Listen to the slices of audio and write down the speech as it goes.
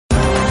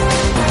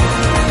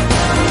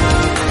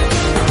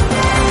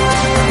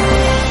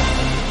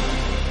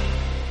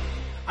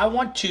I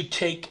want to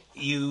take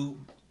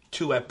you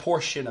to a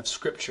portion of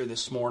Scripture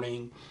this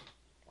morning,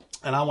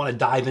 and I want to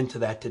dive into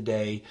that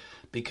today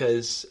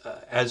because,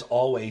 as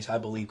always, I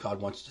believe God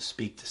wants to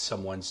speak to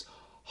someone's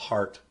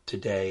heart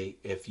today.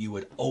 If you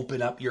would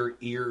open up your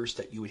ears,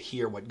 that you would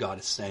hear what God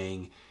is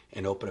saying,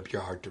 and open up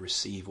your heart to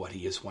receive what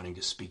He is wanting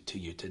to speak to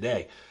you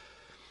today.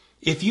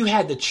 If you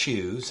had to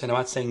choose, and I'm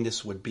not saying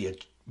this would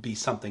be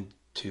something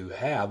to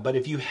have, but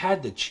if you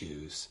had to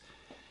choose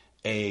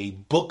a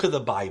book of the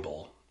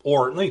Bible,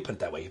 or let me put it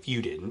that way,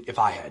 if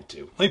I had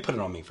to, let me put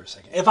it on me for a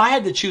second. If I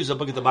had to choose a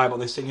book of the Bible,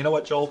 and they say, you know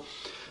what, Joel,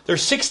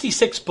 there's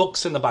 66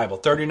 books in the Bible,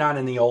 39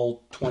 in the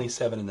Old,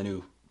 27 in the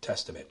New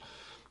Testament,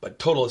 but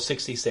total of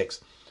 66.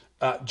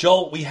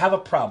 Joel, we have a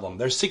problem.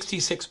 There's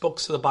 66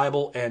 books of the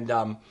Bible, and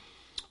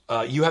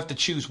you have to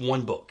choose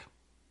one book.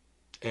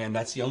 And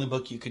that's the only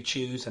book you could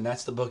choose, and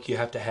that's the book you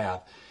have to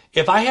have.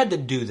 If I had to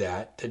do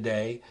that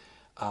today,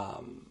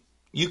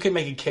 you can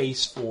make a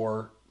case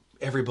for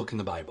every book in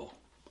the Bible.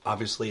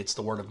 Obviously, it's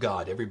the Word of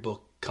God. Every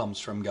book comes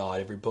from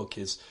God. Every book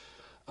is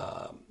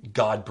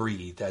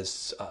God-breathed,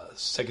 as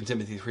 2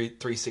 Timothy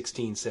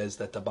 3:16 says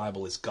that the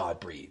Bible is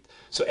God-breathed.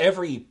 So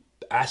every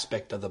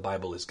aspect of the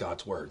Bible is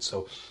God's Word.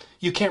 So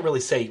you can't really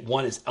say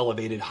one is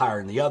elevated higher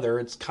than the other.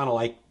 It's kind of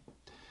like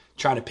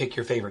trying to pick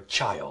your favorite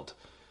child.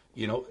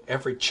 You know,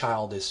 every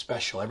child is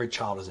special. Every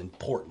child is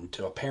important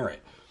to a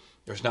parent.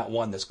 There's not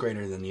one that's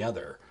greater than the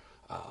other.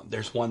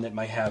 There's one that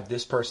might have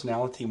this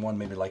personality, one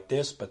maybe like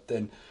this, but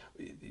then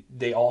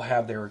they all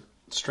have their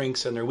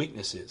strengths and their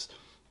weaknesses.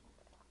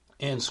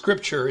 In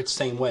Scripture, it's the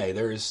same way.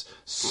 There's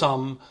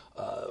some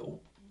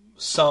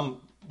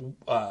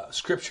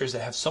scriptures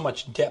that have so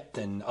much depth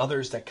and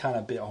others that kind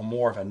of are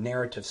more of a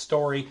narrative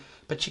story,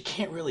 but you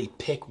can't really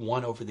pick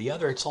one over the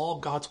other. It's all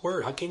God's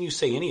Word. How can you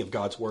say any of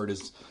God's Word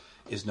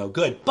is no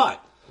good?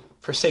 But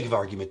for sake of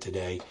argument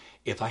today,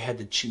 if I had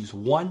to choose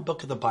one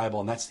book of the Bible,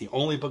 and that's the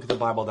only book of the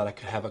Bible that I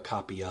could have a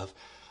copy of,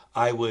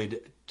 I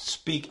would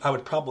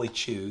probably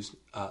choose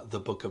the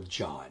book of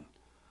John.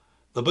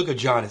 The book of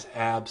John is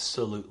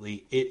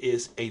it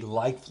is a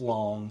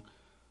lifelong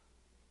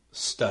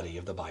study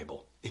of the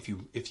Bible. If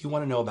you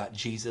want to know about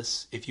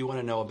Jesus, if you want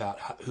to know about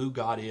who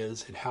God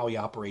is and how He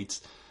operates,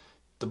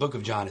 the book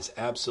of John is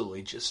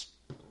absolutely just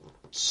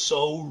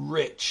so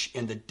rich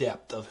in the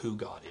depth of who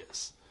God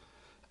is.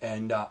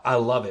 And I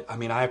love it. I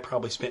mean, I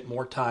probably spent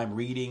more time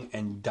reading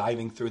and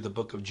diving through the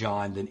book of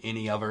John than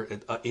any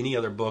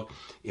other book.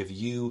 If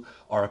you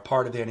are a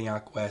part of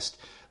Antioch West,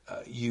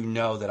 you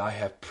know that I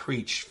have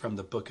preached from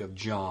the book of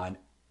John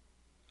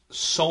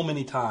so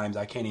many times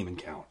I can't even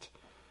count.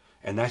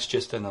 And that's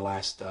just in the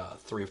last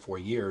 3 or 4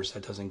 years.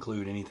 That doesn't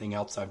include anything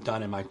else I've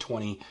done in my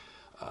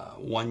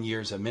 21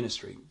 years of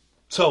ministry.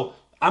 So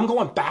I'm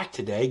going back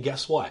today.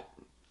 Guess what?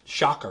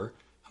 Shocker.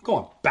 I'm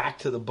going back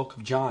to the book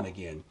of John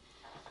again.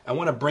 I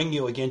want to bring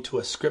you again to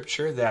a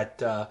scripture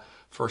that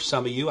for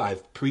some of you,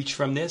 I've preached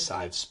from this,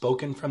 I've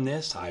spoken from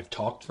this, I've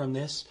talked from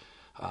this,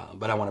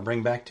 but I want to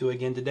bring back to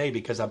again today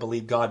because I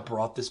believe God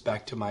brought this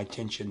back to my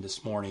attention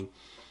this morning,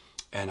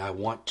 and I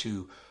want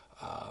to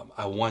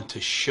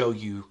show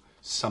you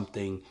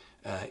something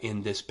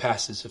in this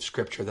passage of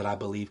scripture that I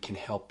believe can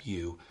help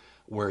you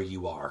where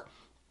you are.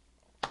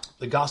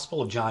 The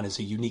Gospel of John is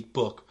a unique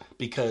book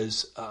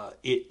because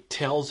it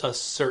tells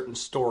us certain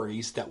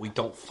stories that we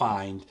don't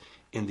find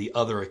in the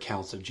other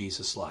accounts of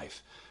Jesus'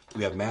 life.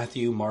 We have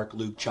Matthew, Mark,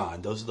 Luke,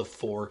 John. Those are the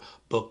 4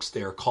 books.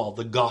 They are called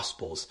the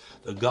Gospels.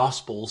 The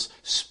Gospels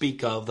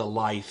speak of the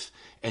life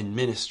and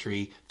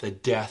ministry, the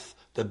death,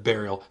 the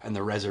burial, and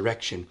the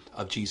resurrection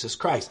of Jesus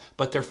Christ.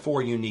 But they're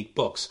 4 unique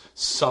books.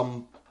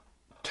 Some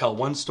tell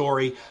one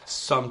story.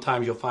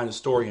 Sometimes you'll find a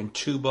story in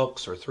 2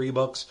 books or 3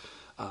 books.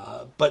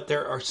 But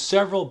there are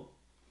several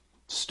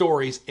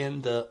stories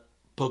in the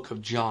book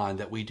of John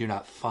that we do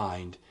not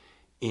find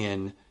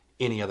in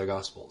any other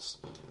Gospels.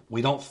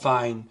 We don't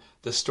find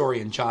the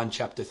story in John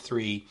chapter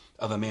 3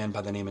 of a man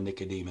by the name of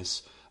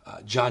Nicodemus.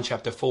 John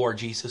chapter 4,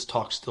 Jesus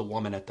talks to the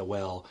woman at the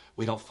well.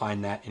 We don't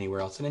find that anywhere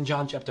else. And in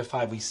John chapter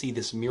 5, we see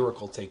this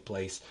miracle take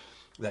place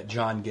that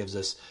John gives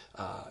us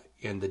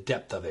in the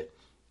depth of it.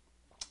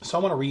 So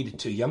I want to read it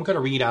to you. I'm going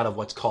to read out of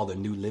what's called the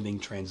New Living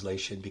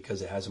Translation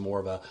because it has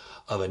more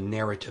of a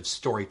narrative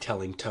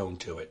storytelling tone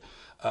to it.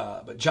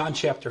 But John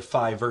chapter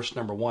 5, verse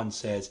number 1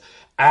 says,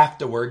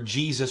 "Afterward,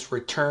 Jesus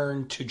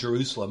returned to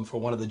Jerusalem for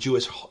one of the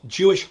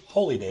Jewish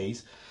holy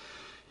days.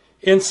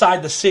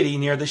 Inside the city,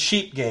 near the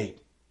sheep gate,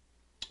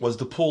 was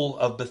the pool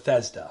of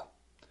Bethesda,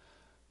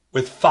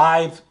 with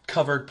 5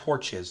 covered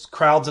porches.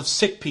 Crowds of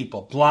sick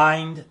people,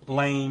 blind,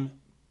 lame,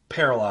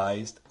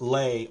 paralyzed,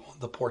 lay on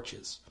the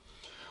porches.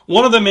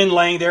 One of the men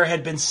laying there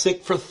had been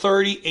sick for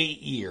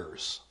 38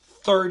 years.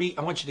 I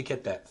want you to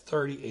get that,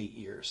 38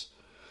 years.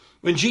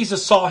 When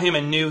Jesus saw him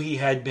and knew he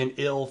had been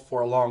ill for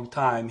a long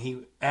time, he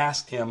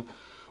asked him,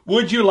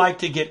 'Would you like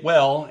to get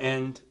well?'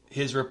 And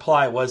his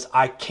reply was,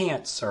 'I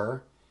can't,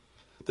 sir,'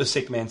 the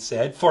sick man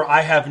said, 'for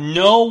I have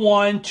no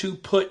one to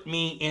put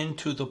me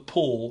into the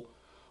pool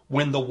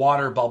when the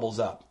water bubbles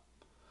up.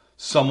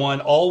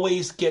 Someone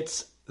always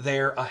gets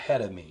there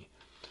ahead of me.'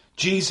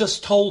 Jesus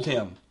told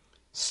him,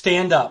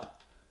 stand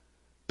up,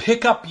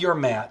 pick up your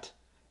mat,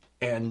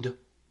 and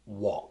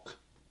walk.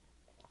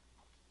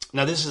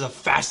 Now, this is a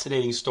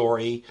fascinating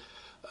story.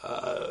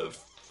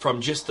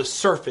 From just the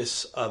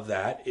surface of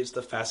that is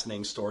the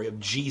fascinating story of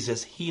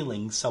Jesus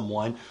healing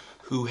someone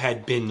who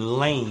had been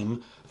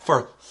lame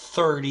for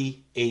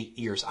 38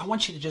 years. I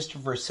want you to just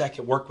for a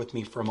second work with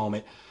me for a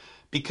moment,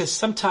 because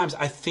sometimes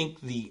I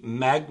think the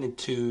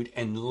magnitude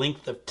and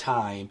length of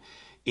time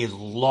is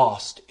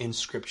lost in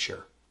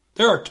Scripture.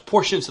 There are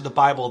portions of the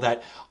Bible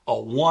that a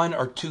 1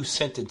 or 2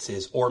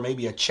 sentences or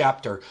maybe a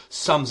chapter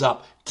sums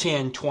up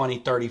 10, 20,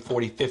 30,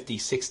 40, 50,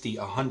 60,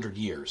 100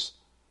 years.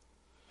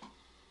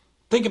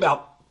 Think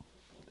about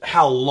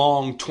how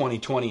long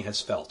 2020 has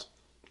felt.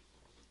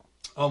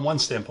 On one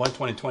standpoint,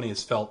 2020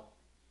 has felt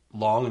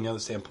long. On the other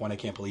standpoint, I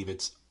can't believe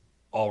it's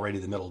already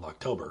the middle of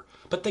October.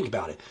 But think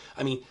about it.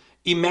 I mean,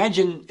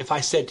 imagine if I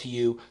said to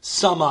you,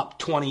 sum up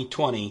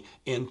 2020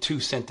 in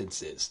 2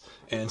 sentences.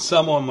 And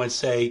someone would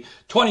say,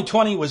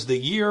 2020 was the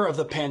year of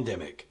the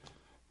pandemic.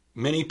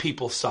 Many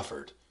people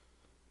suffered.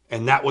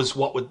 And that was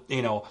what would,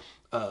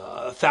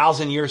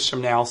 1,000 years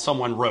from now,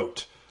 someone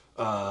wrote.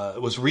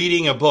 Was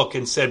reading a book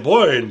and said,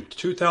 boy, in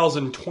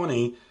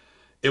 2020,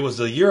 it was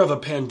the year of a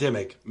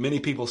pandemic. Many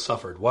people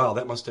suffered. Wow,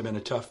 that must have been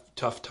a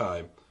tough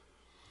time.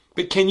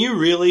 But can you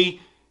really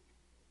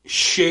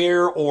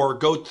share or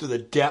go through the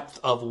depth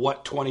of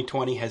what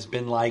 2020 has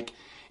been like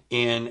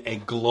in a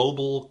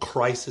global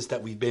crisis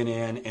that we've been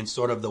in and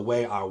sort of the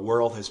way our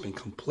world has been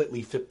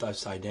completely flipped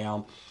upside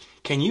down?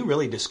 Can you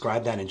really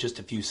describe that in just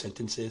a few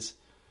sentences?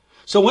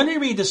 So when we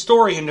read the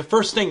story, and the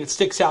first thing that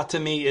sticks out to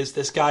me is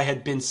this guy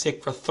had been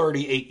sick for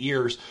 38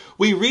 years.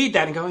 We read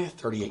that and go,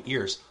 38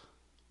 years.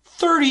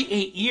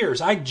 38 years.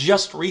 I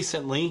just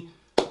recently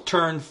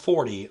turned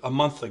 40 a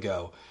month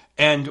ago.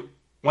 And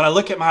when I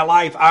look at my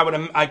life,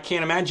 I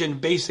can't imagine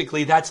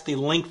basically that's the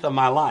length of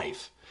my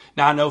life.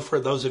 Now, I know for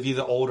those of you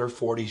that are older,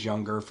 40 is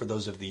younger. For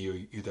those of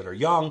you that are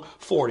young,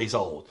 40 is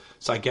old.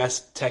 So I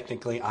guess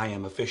technically I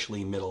am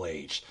officially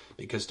middle-aged.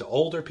 Because to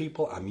older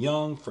people, I'm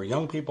young. For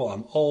young people,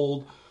 I'm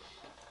old.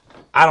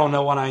 I don't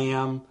know what I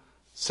am.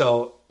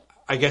 So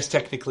I guess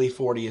technically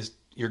 40 is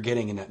you're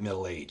getting in that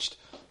middle-aged.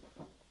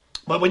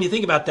 But when you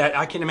think about that,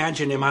 I can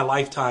imagine in my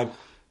lifetime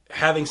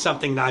having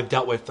something that I've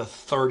dealt with for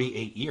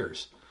 38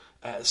 years.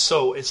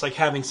 So it's like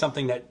having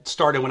something that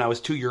started when I was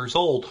 2 years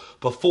old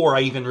before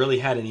I even really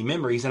had any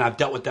memories, and I've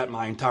dealt with that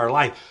my entire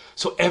life.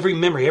 So every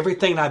memory,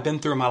 everything that I've been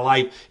through in my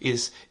life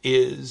is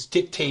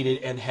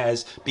dictated and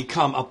has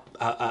become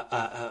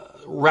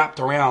wrapped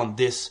around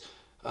this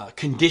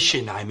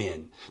condition I'm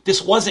in.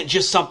 This wasn't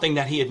just something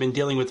that he had been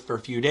dealing with for a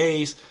few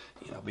days.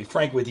 I'll be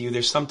frank with you,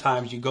 there's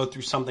sometimes you go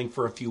through something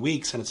for a few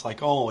weeks and it's like,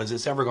 oh, is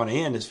this ever going to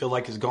end? It feels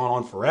like it's going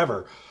on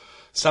forever.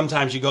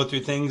 Sometimes you go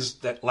through things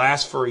that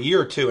last for a year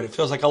or two and it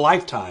feels like a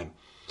lifetime.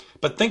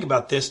 But think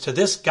about this. To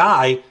this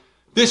guy,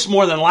 this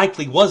more than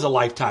likely was a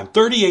lifetime.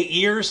 38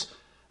 years,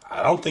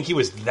 I don't think he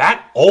was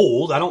that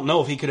old. I don't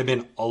know if he could have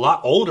been a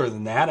lot older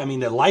than that. I mean,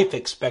 the life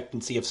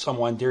expectancy of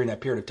someone during that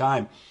period of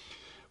time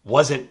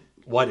wasn't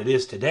what it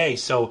is today.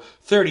 So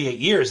 38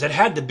 years, that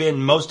had to have been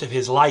most of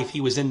his life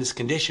he was in this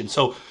condition.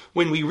 So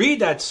when we read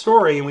that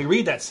story and we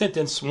read that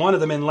sentence, one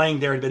of the men laying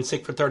there had been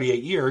sick for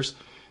 38 years.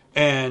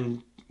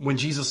 And when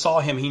Jesus saw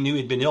him, he knew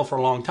he'd been ill for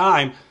a long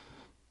time.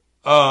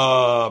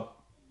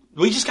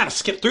 We just kind of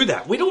skip through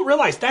that. We don't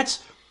realize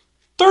that's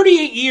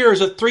 38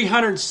 years of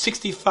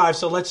 365.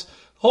 So let's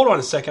hold on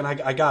a second.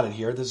 I got it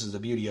here. This is the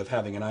beauty of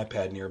having an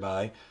iPad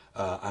nearby.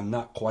 I'm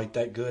not quite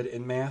that good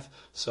in math,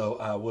 so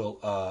I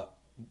will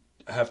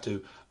have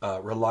to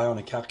rely on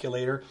a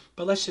calculator,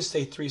 but let's just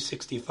say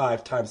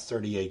 365 times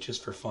 38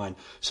 just for fun.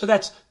 So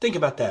think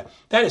about that.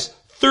 That is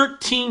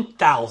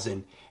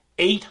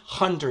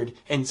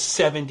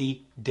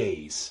 13,870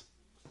 days.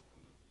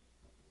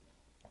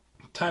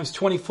 Times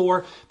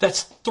 24,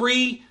 that's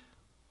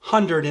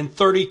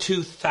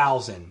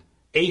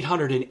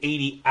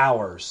 332,880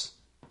 hours.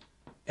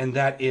 And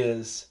that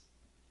is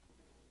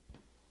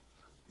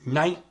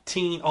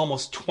 19,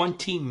 almost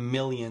 20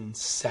 million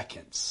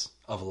seconds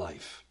of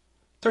life.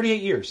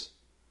 38 years.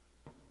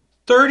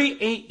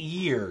 38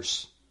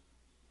 years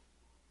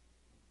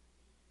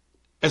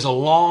is a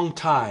long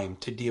time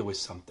to deal with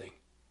something.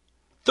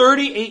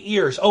 38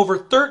 years, over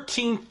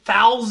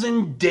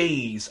 13,000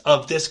 days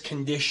of this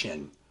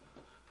condition.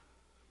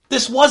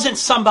 This wasn't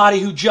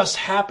somebody who just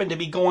happened to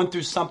be going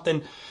through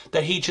something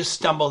that he just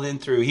stumbled in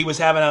through. He was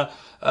having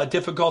a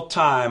difficult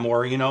time,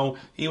 or, he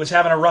was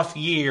having a rough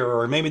year,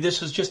 or maybe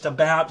this was just a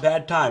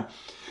bad time.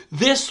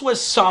 This was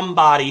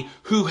somebody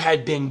who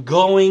had been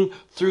going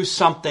through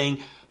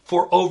something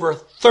for over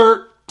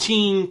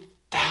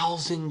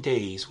 13,000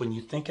 days. When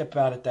you think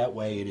about it that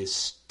way, it is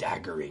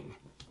staggering.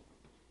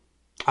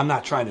 I'm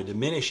not trying to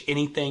diminish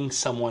anything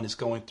someone is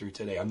going through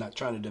today. I'm not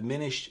trying to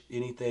diminish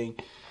anything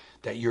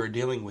that you're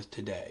dealing with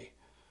today.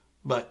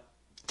 But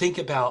think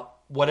about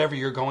whatever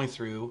you're going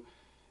through,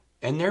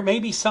 and there may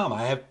be some.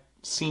 I have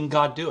seen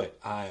God do it.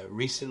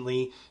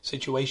 Recently,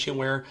 situation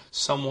where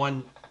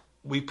someone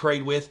we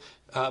prayed with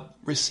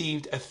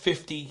received a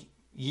 50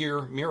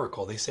 50-year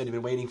miracle. They said he'd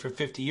been waiting for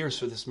 50 years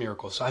for this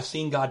miracle. So I've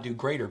seen God do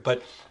greater.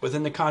 But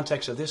within the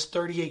context of this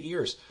 38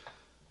 years,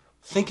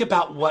 think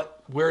about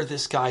where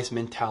this guy's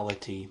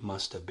mentality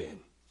must have been.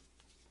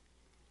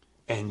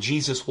 And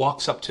Jesus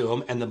walks up to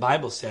him, and the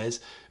Bible says,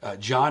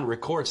 John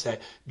records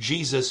that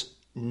Jesus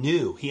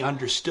knew, he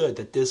understood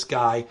that this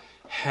guy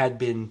had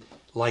been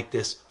like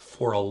this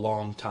for a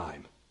long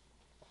time.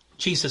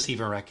 Jesus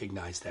even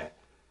recognized that.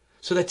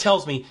 So that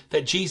tells me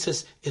that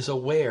Jesus is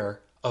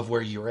aware of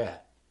where you're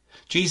at.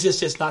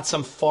 Jesus is not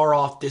some far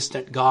off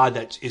distant God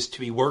that is to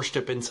be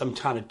worshiped in some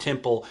kind of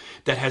temple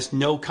that has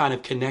no kind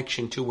of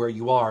connection to where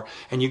you are.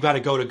 And you've got to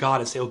go to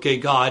God and say, okay,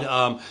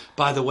 God,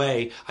 by the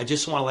way, I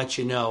just want to let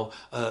you know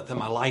that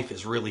my life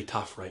is really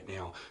tough right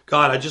now.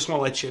 God, I just want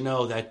to let you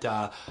know that,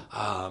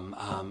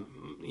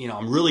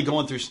 I'm really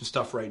going through some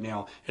stuff right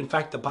now. In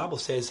fact, the Bible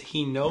says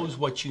he knows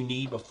what you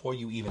need before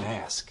you even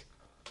ask.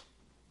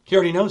 He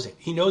already knows it.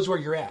 He knows where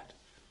you're at.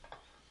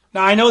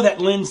 Now, I know that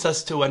lends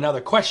us to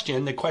another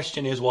question. The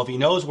question is, well, if he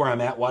knows where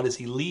I'm at, why does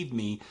he leave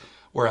me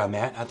where I'm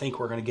at? I think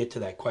we're going to get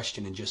to that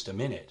question in just a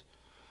minute.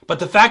 But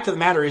the fact of the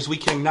matter is we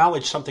can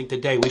acknowledge something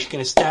today. We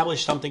can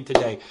establish something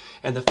today.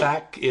 And the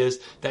fact is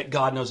that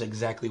God knows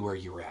exactly where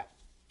you're at.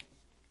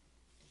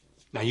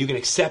 Now, you can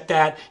accept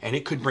that, and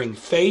it could bring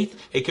faith.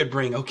 It could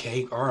bring,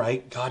 okay, all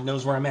right, God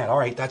knows where I'm at. All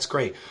right, that's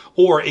great.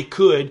 Or it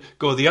could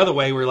go the other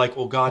way where you're like,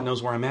 well, God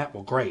knows where I'm at.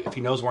 Well, great. If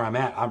he knows where I'm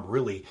at, I'm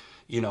really,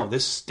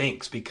 this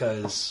stinks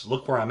because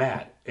look where I'm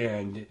at.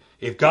 And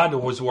if God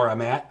knows where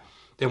I'm at,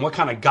 then what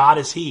kind of God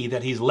is he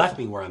that he's left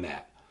me where I'm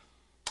at?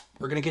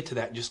 We're going to get to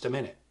that in just a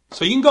minute.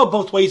 So you can go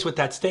both ways with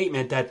that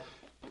statement that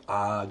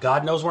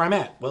God knows where I'm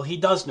at. Well, he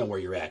does know where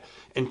you're at.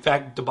 In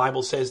fact, the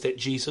Bible says that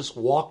Jesus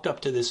walked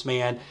up to this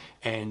man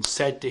and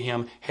said to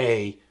him,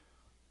 hey,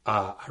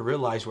 I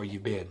realize where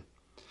you've been.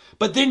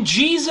 But then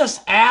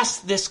Jesus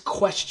asked this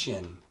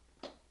question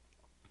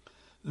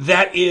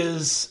that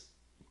is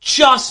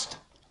just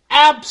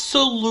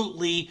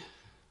absolutely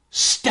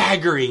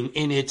staggering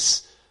in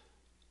its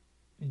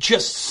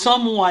just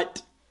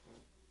somewhat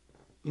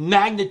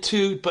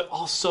magnitude, but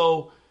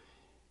also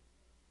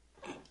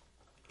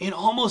in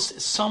almost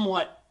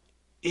somewhat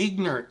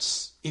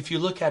ignorance if you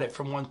look at it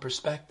from one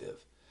perspective.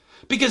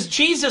 Because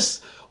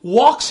Jesus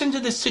walks into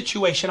this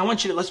situation. I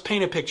want you to, let's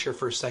paint a picture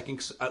for a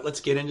second. Let's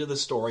get into the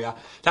story.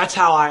 That's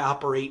how I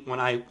operate when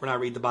I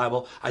read the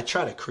Bible. I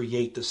try to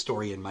create the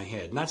story in my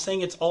head. I'm not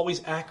saying it's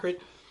always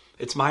accurate.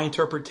 It's my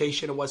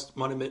interpretation of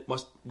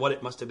what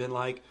it must have been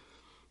like.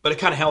 But it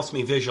kind of helps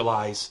me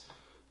visualize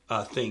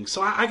things.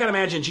 So I got to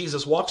imagine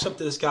Jesus walks up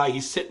to this guy.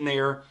 He's sitting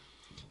there,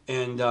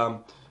 and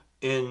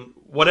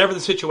whatever the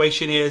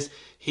situation is,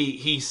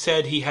 he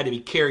said he had to be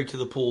carried to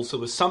the pool. So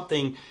it was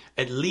something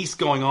at least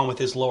going on with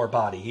his lower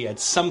body. He had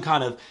some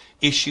kind of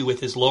issue with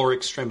his lower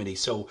extremity.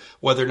 So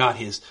whether or not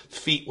his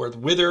feet were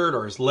withered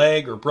or his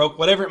leg or broke,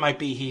 whatever it might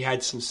be, he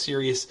had some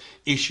serious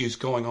issues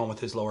going on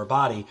with his lower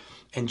body.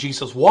 And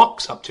Jesus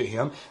walks up to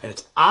him, and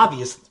it's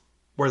obvious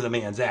where the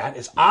man's at.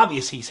 It's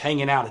obvious he's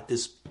hanging out at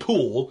this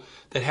pool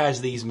that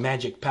has these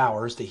magic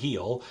powers to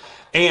heal.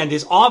 And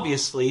it's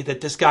obviously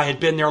that this guy had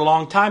been there a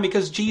long time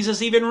because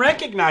Jesus even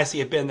recognized he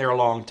had been there a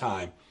long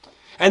time.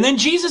 And then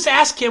Jesus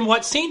asked him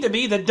what seemed to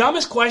be the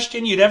dumbest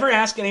question you'd ever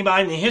ask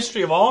anybody in the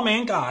history of all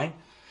mankind.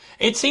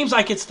 It seems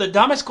like it's the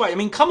dumbest question. I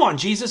mean, come on,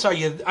 Jesus, do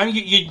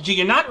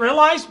you not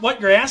realize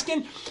what you're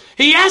asking?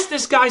 He asked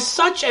this guy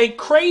such a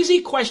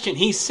crazy question.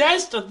 He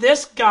says to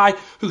this guy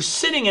who's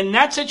sitting in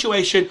that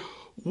situation,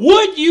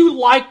 would you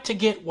like to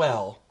get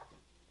well?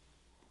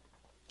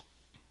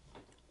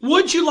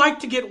 Would you like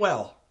to get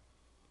well?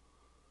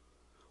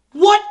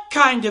 What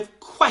kind of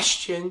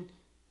question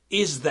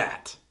is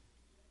that?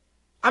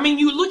 I mean,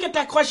 you look at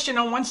that question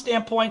on one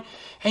standpoint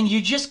and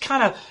you just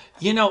kind of,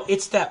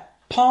 it's that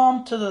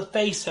palm to the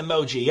face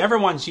emoji.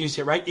 Everyone's used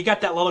it, right? You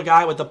got that little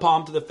guy with the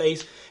palm to the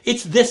face.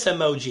 It's this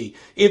emoji.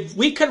 If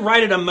we could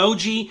write an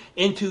emoji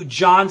into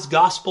John's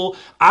gospel,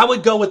 I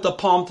would go with the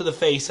palm to the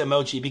face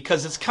emoji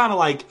because it's kind of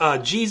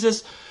like,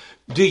 Jesus,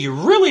 do you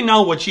really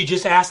know what you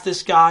just asked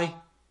this guy?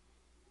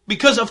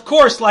 Because of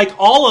course, like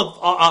all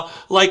of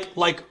like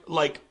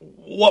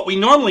what we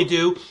normally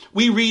do,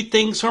 we read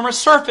things from a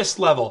surface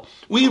level.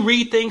 We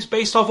read things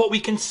based off what we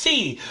can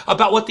see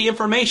about what the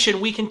information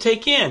we can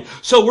take in.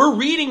 So we're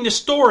reading the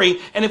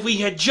story, and if we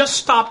had just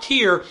stopped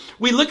here,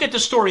 we look at the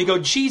story and go,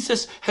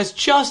 Jesus has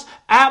just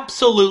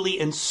absolutely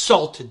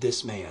insulted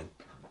this man.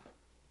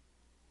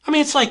 I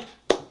mean, it's like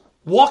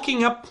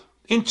walking up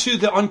into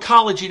the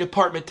oncology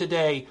department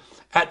today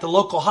at the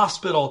local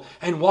hospital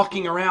and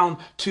walking around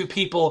to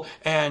people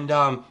and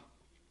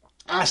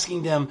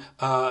asking them,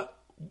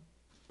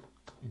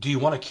 do you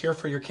want a cure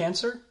for your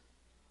cancer?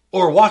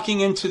 Or walking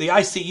into the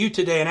ICU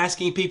today and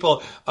asking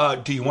people,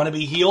 do you want to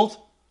be healed?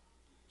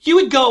 You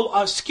would go,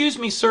 excuse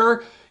me,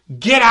 sir,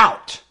 get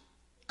out.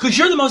 Because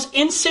you're the most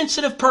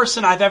insensitive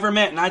person I've ever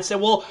met. And I'd say,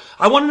 well,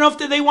 I want to know if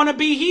they want to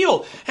be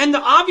healed. And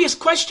the obvious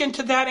question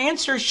to that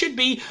answer should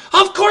be,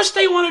 of course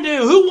they want to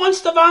do. Who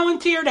wants to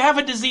volunteer to have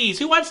a disease?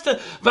 Who wants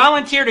to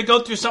volunteer to go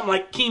through something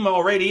like chemo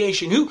or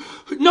radiation?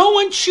 No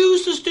one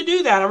chooses to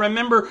do that. I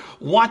remember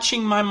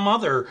watching my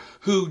mother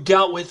who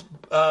dealt with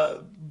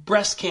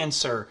breast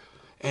cancer.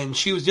 And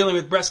she was dealing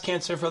with breast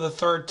cancer for the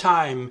third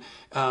time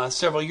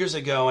several years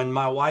ago. And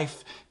my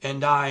wife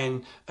and I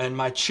and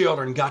my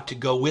children got to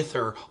go with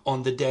her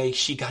on the day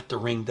she got to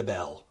ring the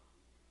bell.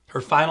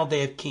 Her final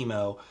day of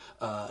chemo,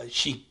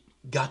 she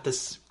got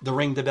the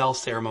ring the bell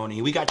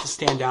ceremony. We got to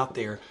stand out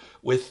there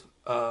with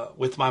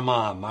my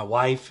mom, my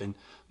wife, and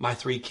my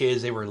 3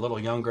 kids. They were a little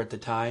younger at the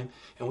time.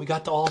 And we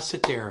got to all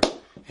sit there.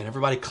 And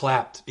everybody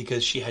clapped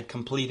because she had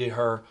completed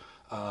her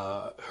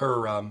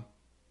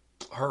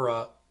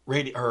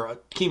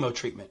chemo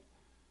treatment.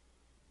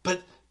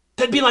 But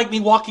that'd be like me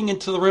walking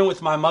into the room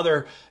with my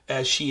mother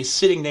as she is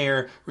sitting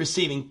there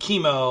receiving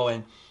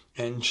chemo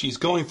and she's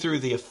going through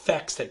the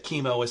effects that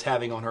chemo is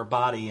having on her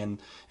body and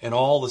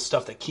all the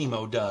stuff that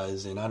chemo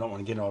does. And I don't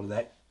want to get into all of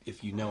that.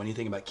 If you know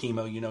anything about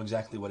chemo, you know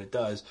exactly what it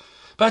does.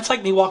 But it's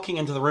like me walking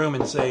into the room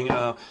and saying,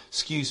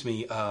 excuse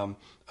me,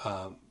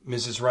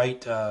 Mrs.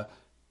 Wright,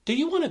 do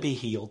you want to be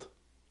healed?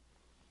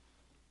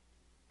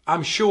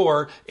 I'm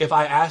sure if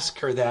I ask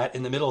her that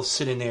in the middle of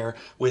sitting there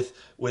with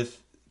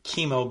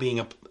chemo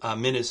being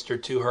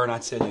administered to her, and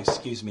I'd say,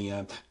 excuse me,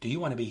 do you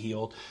want to be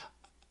healed?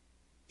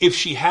 If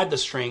she had the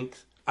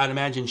strength, I'd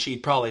imagine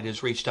she'd probably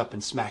just reached up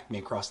and smacked me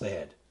across the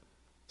head.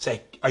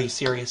 Say, are you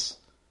serious?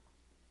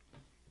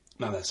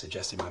 I'm not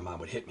suggesting my mom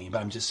would hit me,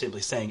 but I'm just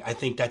simply saying I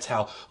think that's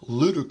how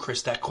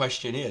ludicrous that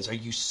question is. Are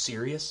you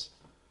serious?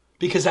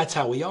 Because that's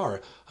how we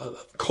are.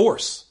 Of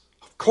course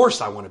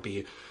I want to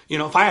be.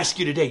 If I ask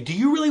you today, do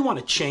you really want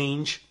to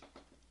change?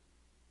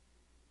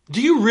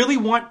 Do you really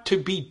want to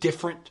be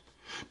different?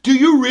 Do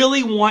you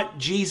really want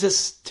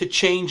Jesus to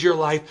change your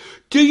life?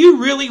 Do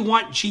you really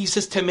want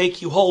Jesus to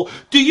make you whole?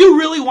 Do you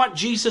really want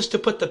Jesus to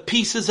put the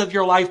pieces of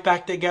your life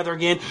back together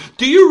again?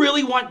 Do you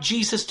really want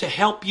Jesus to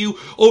help you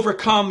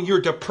overcome your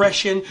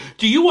depression?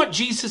 Do you want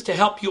Jesus to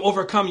help you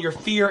overcome your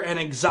fear and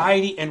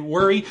anxiety and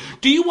worry?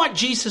 Do you want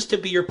Jesus to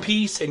be your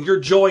peace and your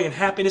joy and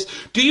happiness?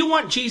 Do you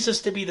want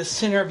Jesus to be the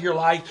center of your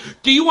life?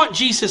 Do you want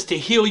Jesus to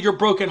heal your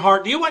broken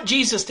heart? Do you want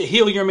Jesus to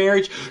heal your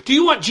marriage? Do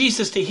you want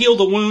Jesus to heal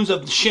the wounds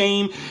of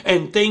shame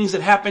and things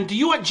that happened? Do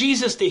you want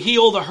Jesus to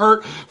heal the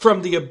hurt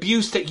from the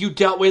abuse that you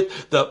dealt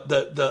with,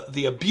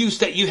 the abuse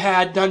that you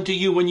had done to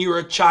you when you were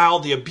a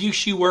child, the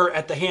abuse you were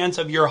at the hands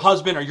of your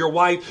husband or your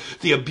wife,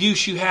 the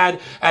abuse you had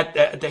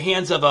at the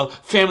hands of a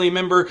family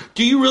member?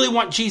 Do you really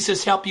want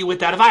Jesus to help you with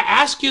that? If I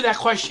ask you that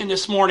question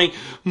this morning,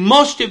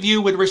 most of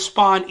you would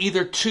respond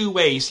either 2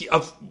 ways.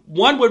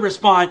 One would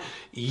respond,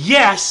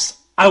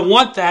 yes, I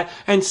want that.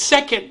 And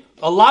second,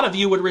 a lot of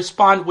you would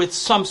respond with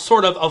some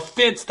sort of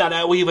offense that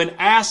I would even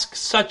ask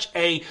such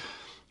a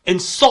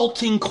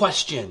insulting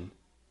question.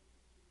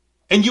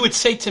 And you would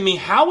say to me,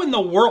 how in the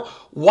world,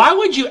 why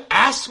would you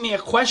ask me a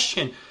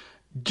question?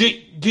 Do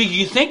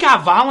you think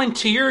I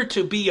volunteered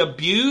to be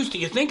abused? Do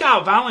you think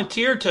I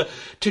volunteered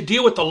to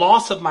deal with the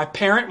loss of my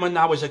parent when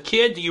I was a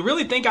kid? Do you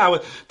really think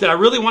that I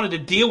really wanted to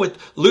deal with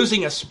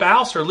losing a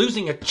spouse or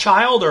losing a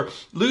child or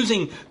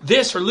losing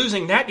this or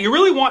losing that? Do you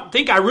really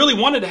think I really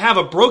wanted to have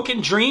a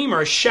broken dream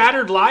or a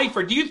shattered life?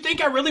 Or do you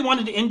think I really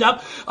wanted to end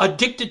up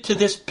addicted to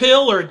this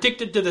pill or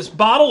addicted to this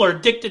bottle or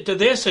addicted to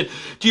this? And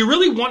do you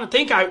really want to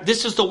think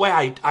this is the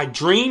way I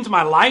dreamed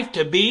my life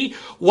to be?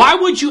 Why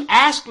would you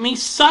ask me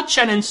such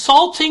an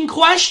insulting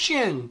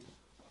question?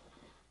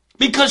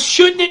 Because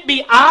shouldn't it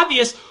be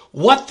obvious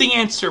what the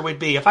answer would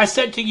be? If I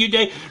said to you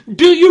today,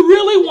 do you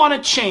really want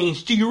to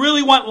change? Do you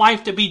really want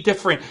life to be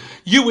different?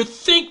 You would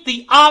think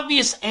the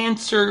obvious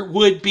answer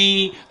would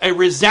be a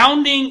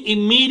resounding,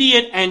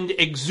 immediate, and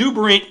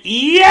exuberant,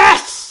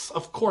 yes,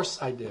 of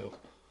course I do.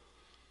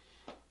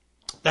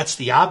 That's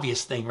the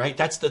obvious thing, right?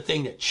 That's the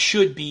thing that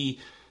should be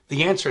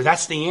the answer.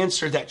 That's the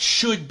answer that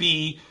should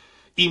be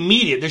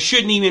immediate. There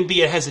shouldn't even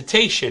be a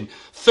hesitation.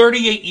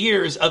 38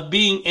 years of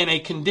being in a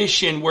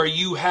condition where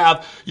you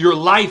have your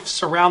life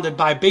surrounded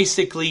by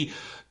basically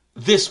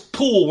this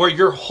pool where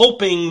you're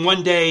hoping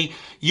one day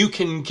you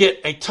can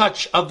get a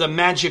touch of the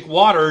magic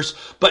waters,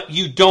 but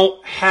you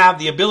don't have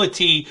the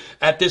ability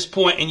at this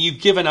point and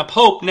you've given up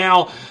hope.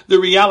 Now, the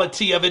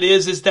reality of it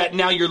is that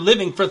now you're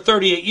living for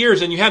 38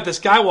 years and you have this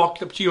guy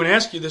walk up to you and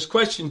ask you this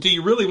question, do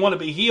you really want to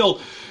be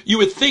healed? You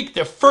would think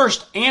the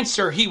first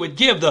answer he would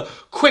give, the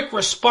quick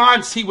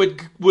response he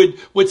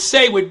would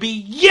say would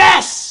be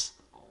yes.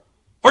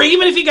 Or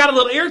even if he got a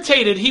little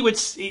irritated, he would,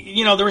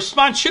 the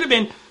response should have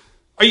been,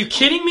 are you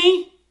kidding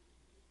me?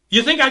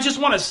 You think I just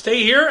want to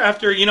stay here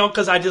after,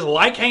 because I just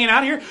like hanging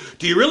out here?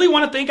 Do you really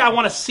want to think I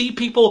want to see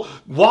people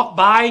walk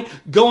by,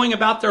 going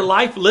about their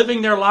life,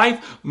 living their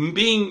life,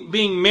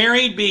 being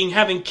married,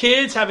 having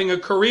kids, having a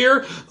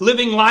career,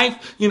 living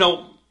life,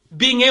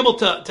 being able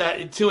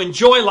to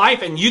enjoy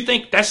life, and you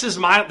think this is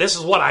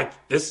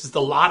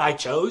the lot I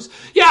chose?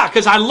 Yeah,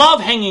 because I love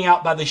hanging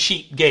out by the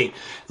sheep gate,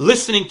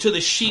 listening to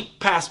the sheep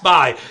pass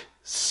by,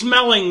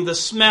 smelling the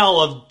smell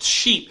of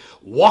sheep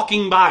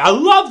walking by. I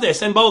love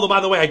this. And by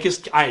the way,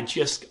 I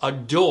just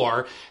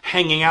adore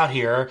hanging out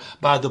here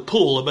by the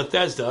pool of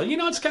Bethesda.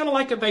 It's kind of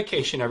like a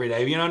vacation every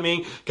day. You know what I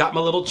mean? Got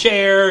my little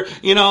chair,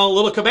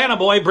 little cabana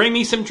boy, bring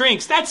me some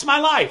drinks. That's my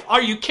life.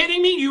 Are you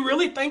kidding me? You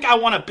really think I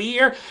want to be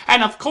here?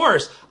 And of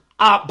course,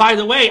 by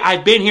the way,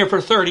 I've been here for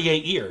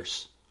 38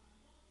 years.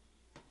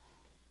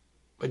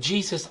 But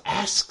Jesus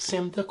asks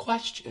him the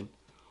question,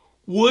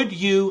 would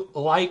you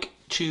like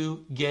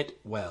to get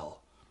well?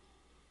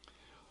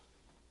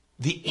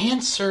 The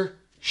answer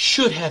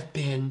should have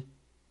been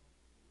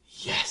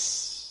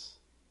yes.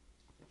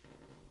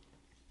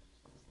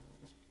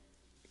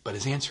 But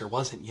his answer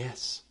wasn't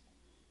yes.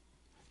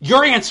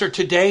 Your answer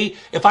today,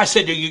 if I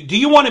said to you, do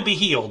you want to be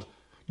healed?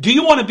 Do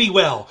you want to be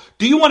well?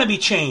 Do you want to be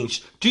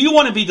changed? Do you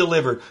want to be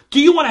delivered?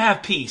 Do you want to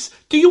have peace?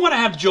 Do you want to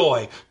have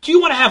joy? Do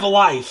you want to have a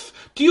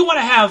life? Do you want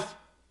to have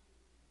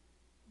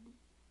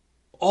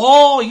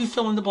all, you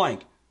fill in the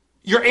blank?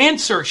 Your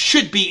answer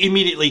should be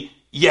immediately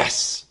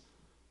yes.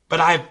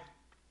 But I've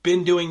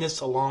been doing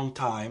this a long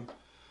time.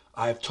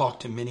 I've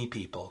talked to many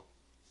people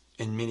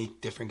in many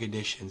different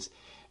conditions,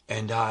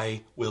 and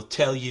I will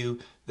tell you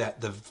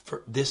that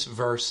this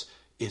verse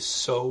is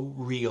so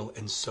real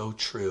and so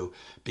true,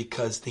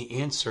 because the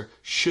answer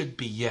should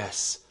be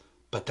yes,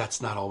 but that's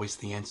not always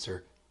the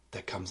answer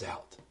that comes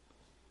out.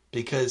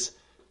 Because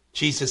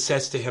Jesus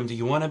says to him,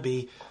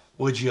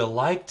 would you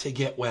like to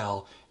get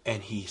well?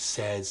 And he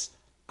says,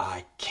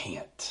 I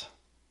can't.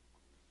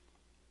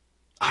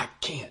 I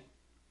can't.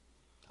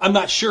 I'm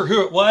not sure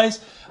who it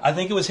was. I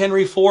think it was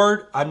Henry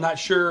Ford. I'm not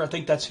sure. I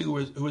think that's who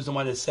was the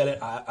one that said it.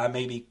 I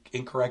may be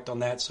incorrect on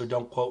that, so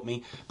don't quote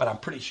me. But I'm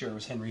pretty sure it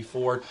was Henry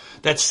Ford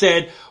that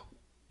said,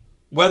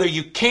 whether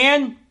you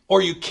can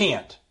or you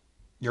can't,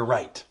 you're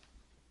right.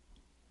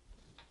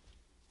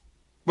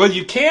 Whether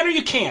you can or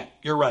you can't,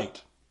 you're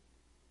right.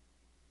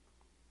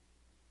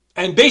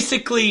 And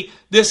basically,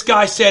 this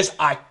guy says,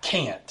 I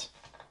can't.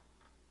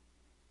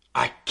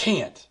 I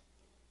can't.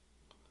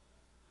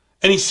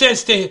 And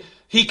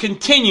he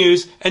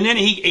continues, and then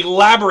he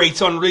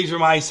elaborates on the reason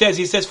why he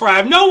says, for I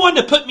have no one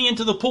to put me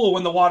into the pool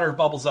when the water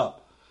bubbles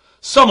up.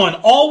 Someone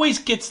always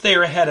gets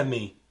there ahead of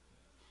me.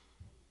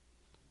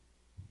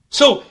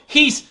 So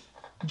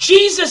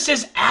Jesus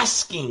is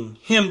asking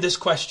him this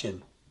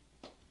question.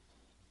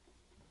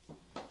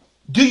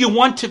 Do you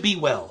want to be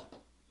well?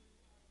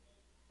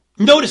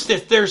 Notice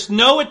that there's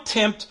no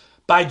attempt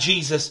by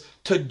Jesus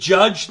to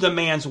judge the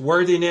man's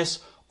worthiness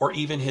or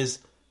even his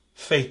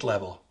faith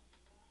level.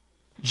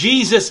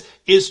 Jesus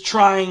is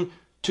trying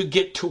to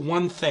get to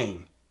one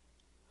thing.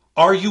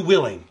 Are you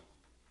willing?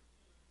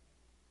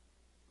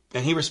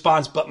 And he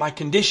responds, but my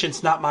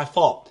condition's not my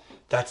fault.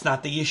 That's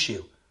not the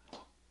issue.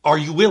 Are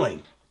you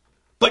willing?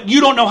 But you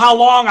don't know how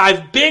long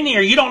I've been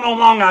here. You don't know how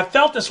long I've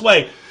felt this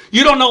way.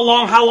 You don't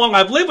know how long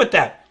I've lived with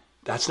that.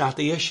 That's not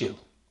the issue.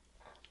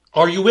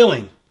 Are you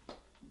willing?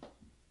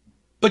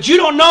 But you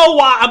don't know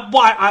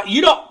why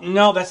you don't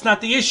know. That's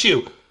not the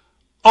issue.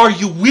 Are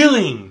you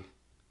willing?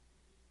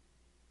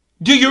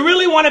 Do you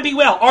really want to be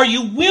well? Are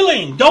you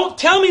willing? Don't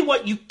tell me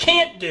what you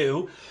can't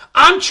do.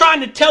 I'm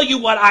trying to tell you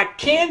what I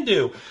can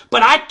do.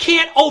 But I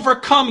can't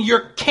overcome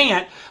your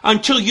can't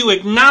until you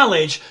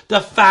acknowledge the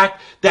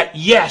fact that,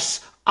 yes,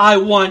 I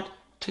want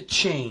to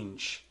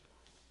change.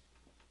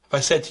 If I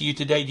said to you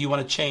today, do you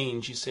want to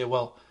change? You say,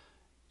 well,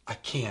 I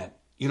can't.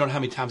 You don't know how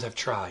many times I've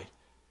tried.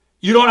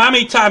 You don't know how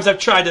many times I've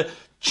tried to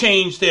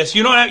change this.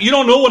 You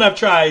don't know what I've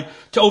tried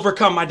to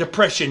overcome my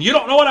depression. You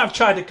don't know what I've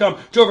tried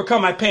to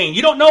overcome my pain.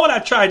 You don't know what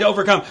I've tried to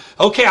overcome.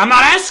 Okay, I'm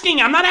not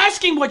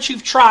asking what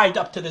you've tried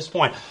up to this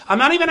point. I'm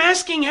not even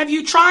asking, have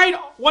you tried?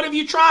 What have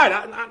you tried?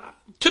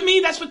 To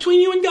me, that's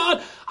between you and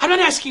God. I'm not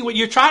asking what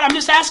you tried. I'm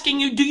just asking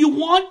you, do you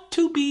want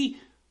to be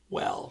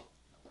well?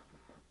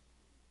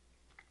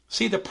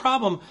 See, the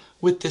problem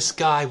with this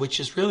guy, which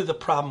is really the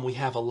problem we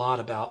have a lot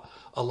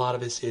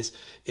of this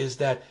is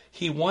that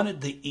he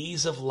wanted the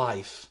ease of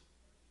life,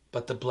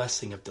 but the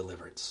blessing of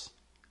deliverance.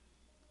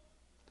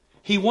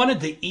 He wanted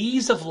the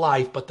ease of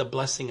life, but the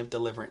blessing of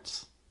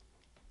deliverance.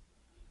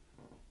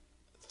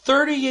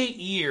 38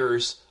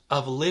 years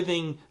of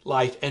living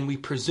life, and we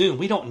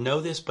don't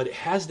know this, but it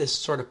has this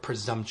sort of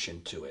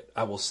presumption to it.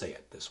 I will say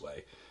it this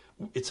way.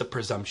 It's a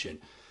presumption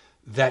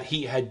that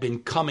he had been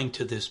coming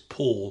to this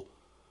pool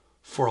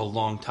for a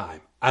long time.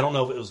 I don't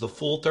know if it was the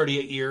full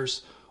 38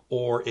 years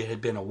or it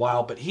had been a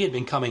while, but he had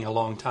been coming a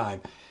long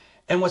time.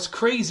 And what's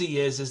crazy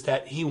is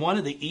that he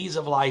wanted the ease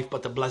of life,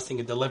 but the blessing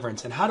of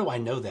deliverance. And how do I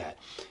know that?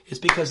 It's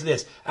because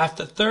this.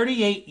 After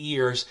 38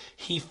 years,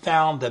 he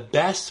found the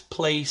best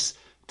place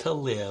to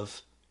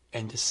live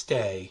and to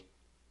stay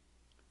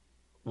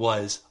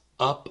was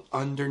up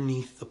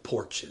underneath the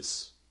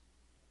porches.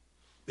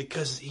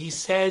 Because he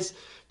says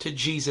to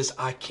Jesus,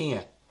 I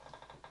can't.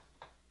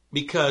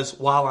 because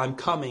while I'm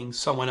coming,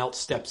 someone else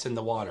steps in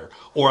the water,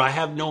 or I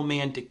have no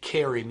man to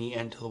carry me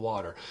into the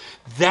water.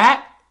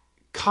 That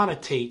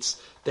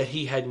connotates that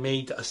he had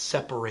made a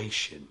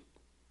separation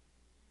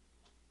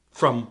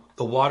from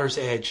the water's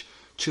edge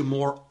to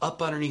more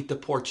up underneath the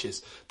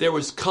porches. There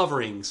was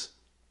coverings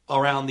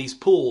around these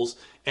pools,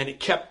 and it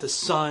kept the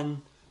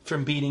sun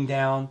from beating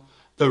down,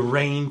 the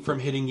rain from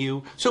hitting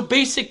you. So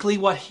basically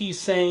what he's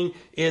saying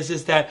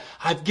is that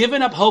I've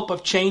given up hope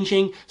of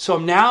changing, so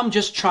now I'm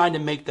just trying to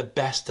make the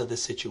best of the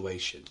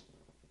situation.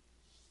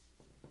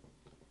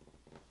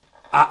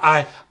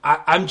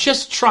 I'm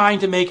just trying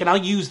to make, and I'll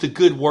use the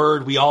good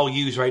word we all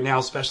use right now,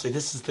 especially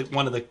this is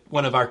one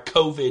of our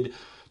COVID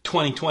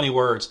 2020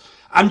 words.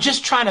 I'm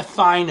just trying to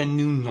find a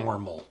new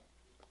normal.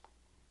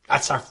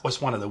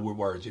 What's one of the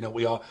words.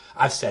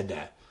 I've said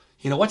that.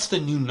 What's the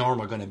new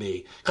normal going to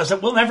be? Because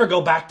we'll never go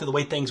back to the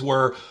way things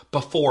were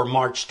before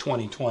March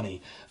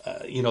 2020.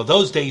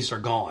 Those days are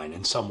gone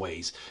in some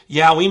ways.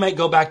 Yeah, we might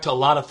go back to a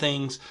lot of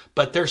things,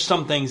 but there's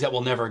some things that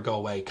will never go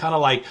away. Kind of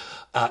like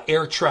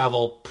air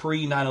travel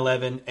pre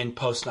 9/11 and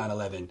post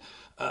 9/11.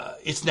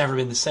 It's never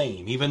been the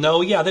same. Even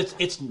though,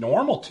 it's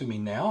normal to me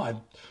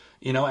now.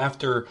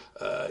 After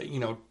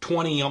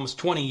almost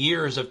 20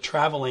 years of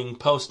traveling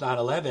post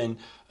 9/11.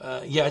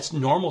 It's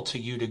normal to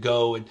you to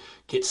go and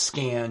get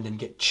scanned and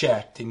get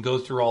checked and go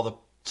through all the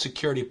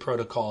security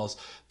protocols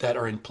that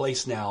are in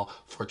place now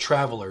for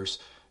travelers.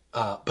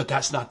 But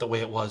that's not the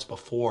way it was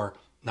before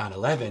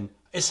 9/11.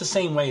 It's the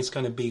same way it's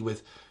going to be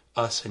with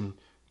us and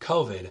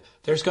COVID.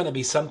 There's going to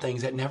be some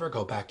things that never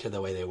go back to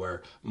the way they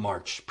were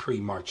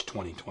pre-March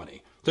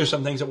 2020. There's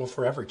some things that will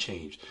forever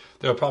change.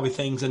 There are probably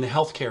things in the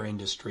healthcare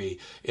industry,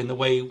 in the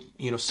way,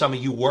 some of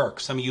you work.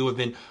 Some of you have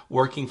been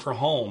working from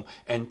home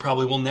and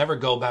probably will never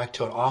go back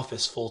to an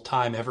office full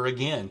time ever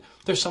again.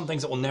 There's some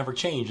things that will never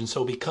change. And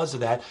so because of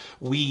that,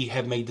 we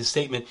have made the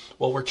statement,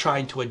 well, we're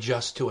trying to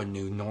adjust to a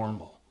new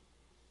normal.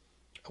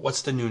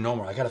 What's the new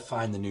normal? I got to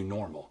find the new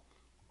normal.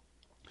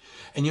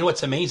 And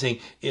what's amazing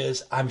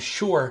is I'm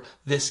sure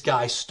this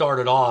guy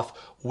started off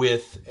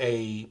with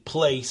a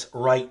place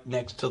right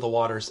next to the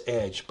water's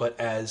edge. But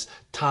as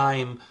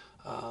time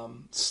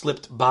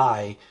slipped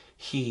by,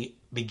 he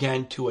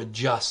began to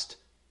adjust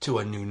to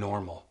a new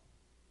normal.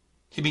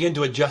 He began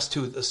to adjust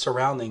to the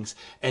surroundings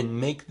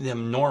and make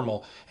them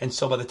normal. And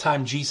so by the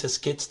time Jesus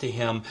gets to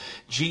him,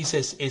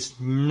 Jesus is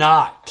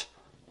not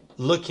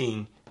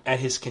looking at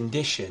his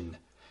condition.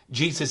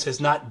 Jesus is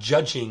not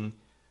judging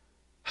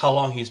how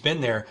long he's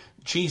been there.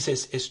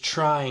 Jesus is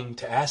trying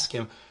to ask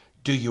him,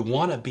 do you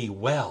want to be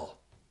well?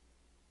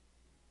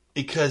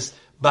 Because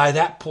by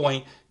that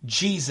point,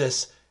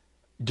 Jesus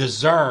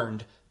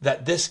discerned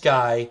that this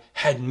guy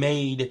had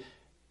made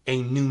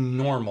a new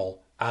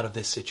normal out of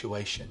this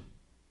situation.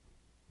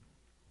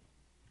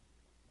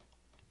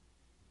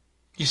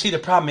 You see, the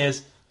problem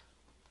is,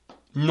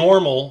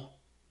 normal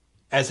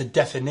as a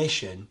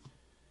definition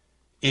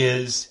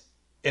is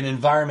an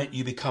environment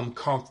you become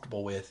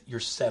comfortable with,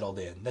 you're settled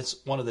in. That's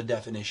one of the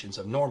definitions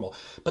of normal.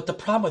 But the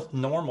problem with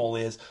normal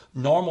is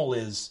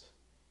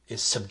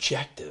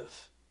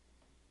subjective.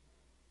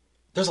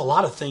 There's a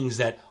lot of things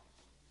that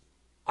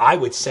I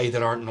would say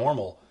that aren't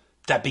normal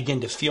that begin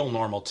to feel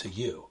normal to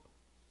you.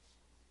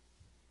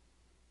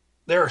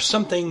 There are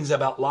some things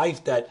about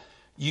life that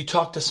you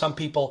talk to some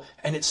people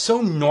and it's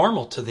so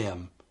normal to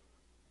them.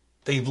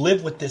 They've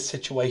lived with this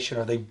situation,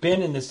 or they've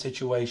been in this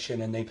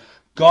situation, and they've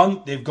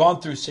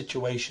gone through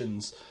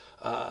situations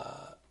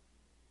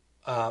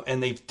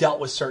and they've dealt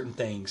with certain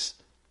things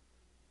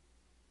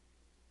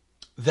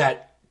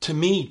that to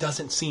me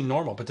doesn't seem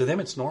normal, but to them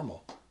it's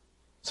normal.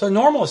 So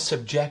normal is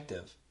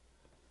subjective.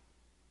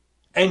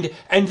 And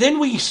then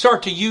we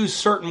start to use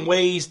certain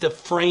ways to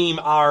frame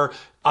our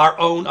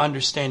own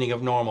understanding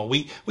of normal.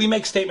 We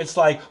make statements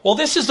like, well,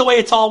 this is the way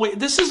it's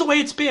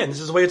been.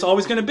 This is the way it's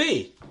always going to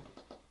be.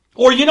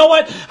 Or you know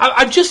what?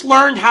 I've just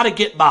learned how to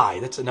get by.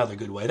 That's another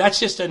good way. That's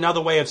just another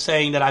way of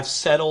saying that I've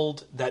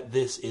settled that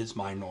this is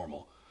my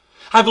normal.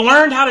 I've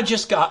learned how to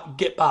just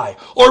get by.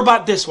 Or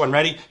about this one,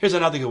 ready? Here's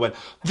another good one.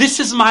 This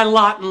is my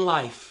lot in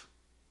life.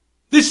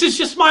 This is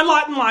just my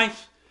lot in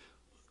life.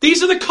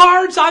 These are the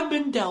cards I've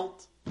been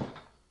dealt.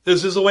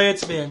 This is the way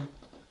it's been.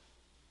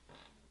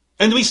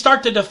 And we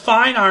start to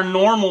define our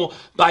normal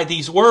by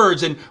these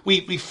words, and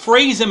we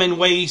phrase them in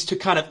ways to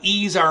kind of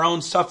ease our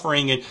own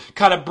suffering and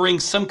kind of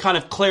bring some kind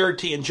of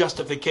clarity and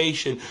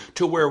justification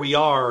to where we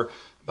are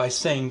by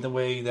saying the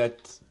way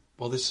that,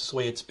 well, this is the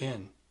way it's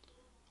been.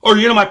 Or,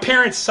 my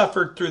parents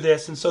suffered through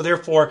this, and so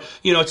therefore,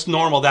 it's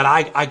normal that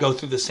I go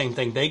through the same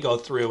thing they go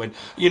through. And,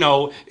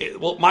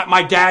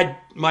 my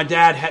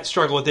dad had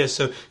struggled with this,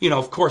 so,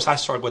 of course I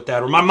struggled with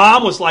that. Or my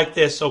mom was like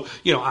this, so,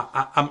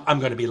 I'm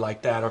going to be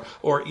like that.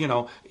 Or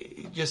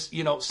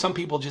some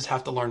people just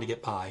have to learn to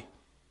get by.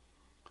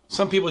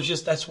 Some people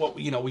that's what,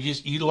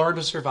 you learn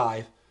to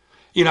survive.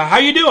 How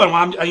you doing?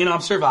 Well,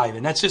 I'm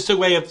surviving. That's just a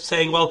way of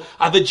saying, well,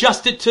 I've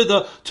adjusted to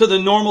the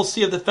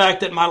normalcy of the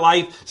fact that my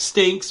life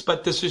stinks,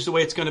 but this is the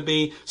way it's going to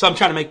be. So I'm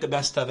trying to make the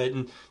best of it.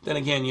 And then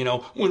again,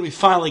 when we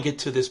finally get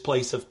to this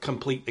place of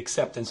complete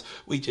acceptance,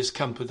 we just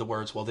come to the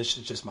words, well, this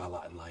is just my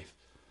lot in life.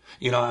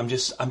 I'm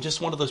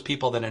just one of those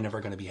people that are never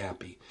going to be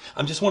happy.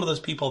 I'm just one of those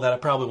people that I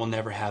probably will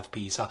never have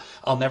peace.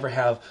 I'll never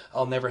have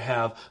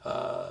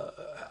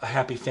a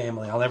happy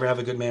family. I'll never have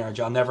a good marriage.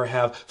 I'll never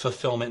have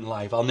fulfillment in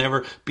life. I'll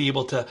never be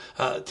able to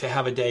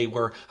have a day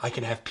where I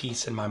can have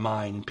peace in my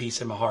mind and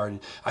peace in my heart. And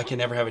I can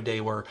never have a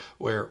day where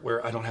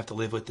I don't have to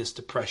live with this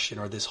depression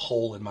or this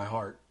hole in my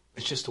heart.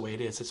 It's just the way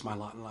it is. It's my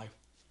lot in life.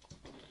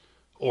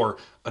 Or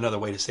another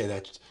way to say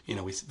that,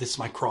 this is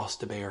my cross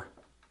to bear.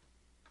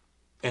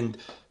 And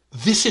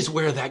this is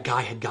where that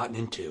guy had gotten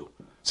into.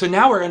 So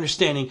now we're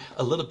understanding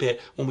a little bit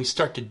when we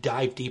start to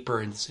dive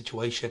deeper into the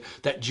situation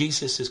that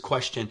Jesus'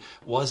 question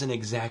wasn't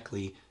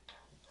exactly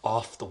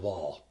off the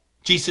wall.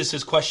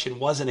 Jesus' question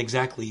wasn't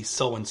exactly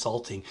so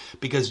insulting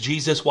because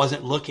Jesus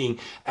wasn't looking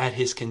at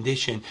his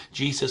condition.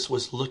 Jesus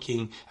was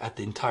looking at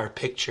the entire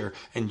picture,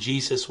 and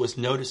Jesus was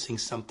noticing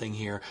something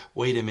here.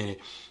 Wait a minute.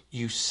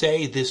 You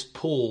say this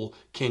pool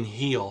can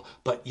heal,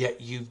 but yet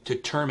you've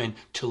determined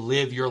to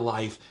live your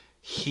life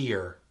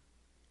here.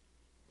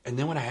 And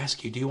then when I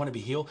ask you, do you want to be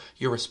healed?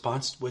 Your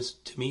response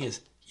to me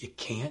is, you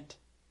can't.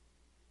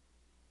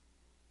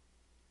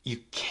 You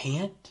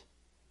can't?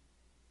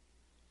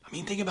 I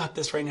mean, think about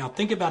this right now.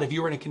 Think about if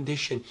you were in a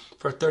condition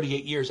for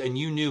 38 years and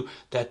you knew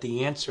that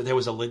the answer, there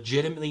was a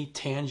legitimately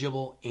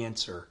tangible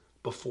answer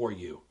before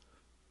you.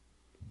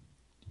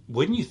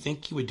 Wouldn't you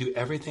think you would do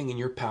everything in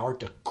your power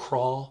to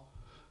crawl,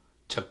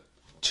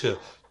 to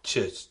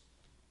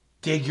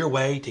dig your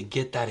way to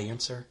get that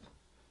answer?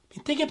 I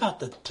mean, think about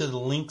the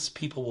lengths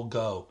people will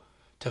go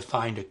to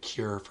find a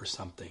cure for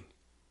something.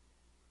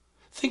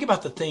 Think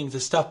about the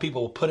stuff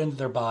people will put into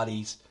their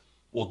bodies,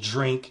 will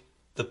drink,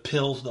 the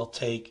pills they'll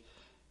take.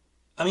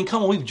 I mean,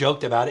 come on, we've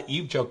joked about it.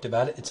 You've joked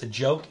about it. It's a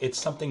joke. It's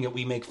something that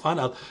we make fun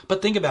of.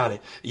 But think about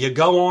it. You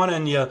go on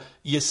and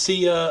you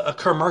see a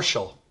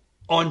commercial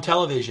on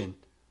television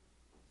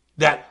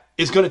that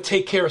is going to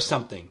take care of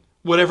something,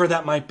 whatever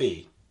that might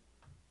be.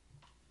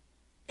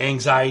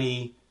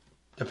 Anxiety,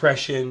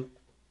 depression,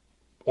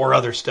 or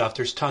other stuff.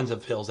 There's tons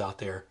of pills out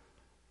there.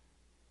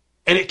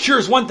 And it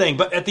cures one thing,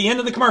 but at the end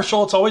of the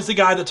commercial, it's always the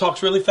guy that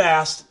talks really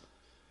fast.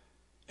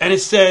 And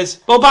it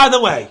says, well, by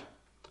the way,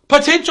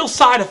 potential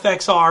side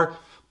effects are...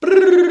 We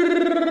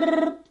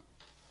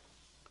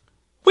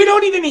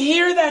don't even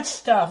hear that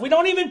stuff. We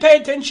don't even pay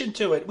attention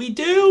to it. We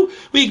do.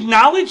 We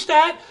acknowledge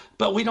that,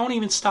 but we don't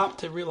even stop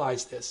to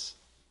realize this.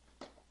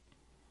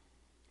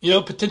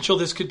 Potential,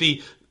 this could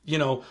be,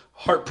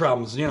 heart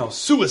problems,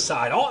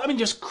 suicide,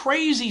 just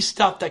crazy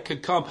stuff that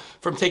could come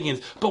from taking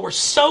it. But we're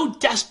so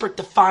desperate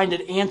to find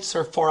an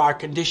answer for our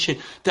condition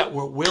that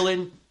we're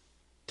willing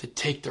to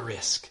take the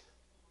risk.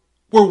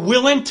 We're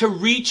willing to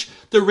reach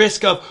the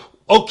risk of,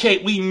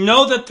 okay, we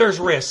know that there's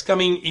risk. I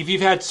mean, if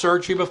you've had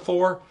surgery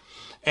before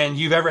and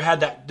you've ever had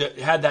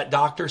that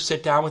doctor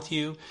sit down with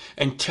you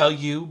and tell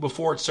you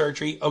before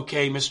surgery,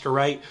 okay, Mr.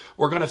 Wright,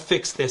 we're going to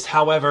fix this.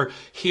 However,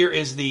 here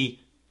is the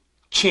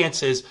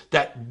chances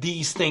that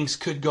these things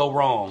could go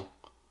wrong.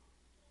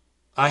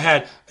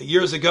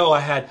 Years ago, I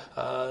had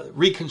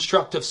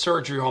reconstructive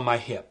surgery on my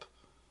hip.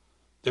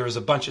 There was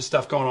a bunch of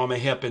stuff going on my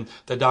hip, and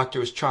the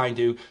doctor was trying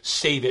to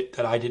save it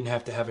that I didn't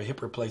have to have a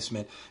hip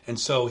replacement. And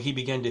so he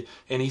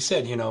he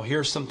said,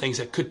 here's some things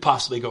that could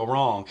possibly go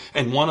wrong.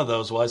 And one of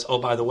those was, oh,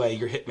 by the way,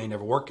 your hip may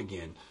never work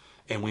again,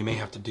 and we may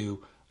have to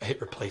do a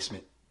hip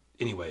replacement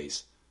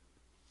anyways.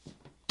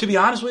 To be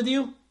honest with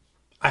you,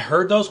 I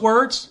heard those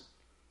words.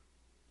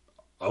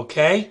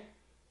 Okay,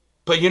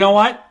 but you know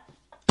what?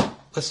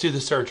 Let's do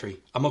the surgery.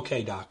 I'm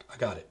okay, doc. I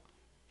got it.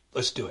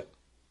 Let's do it.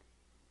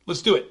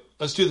 Let's do it.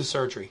 Let's do the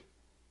surgery.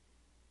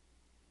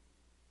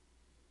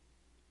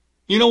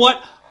 You know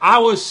what? I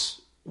was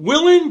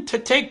willing to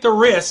take the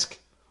risk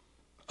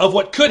of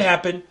what could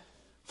happen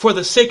for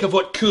the sake of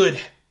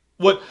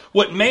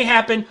what may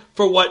happen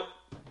for what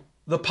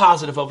the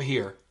positive over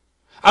here.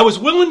 I was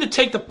willing to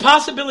take the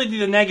possibility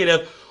of the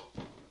negative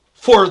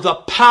for the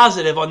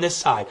positive on this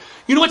side.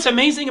 You know what's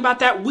amazing about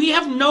that? We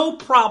have no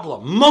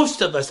problem.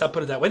 Most of us, I'll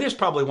put it that way. There's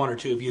probably one or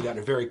two of you that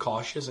are very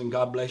cautious, and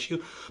God bless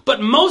you. But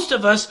most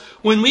of us,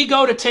 when we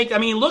go to take,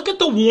 look at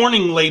the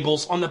warning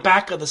labels on the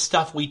back of the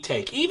stuff we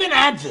take. Even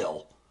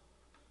Advil,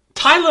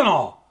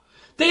 Tylenol.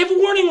 They have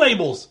warning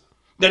labels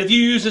that if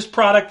you use this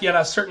product in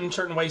a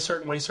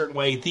certain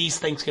way, these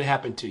things can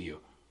happen to you.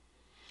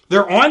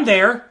 They're on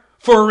there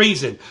for a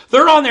reason.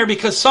 They're on there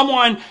because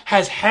someone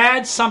has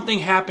had something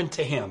happen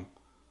to him.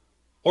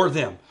 Or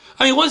them.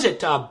 Was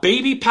it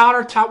baby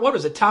powder? What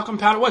was it? Talcum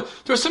powder?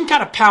 There was some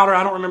kind of powder.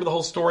 I don't remember the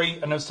whole story.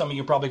 I know some of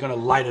you are probably going to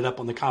light it up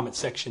on the comment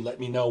section. Let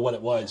me know what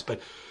it was. But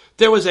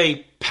there was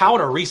a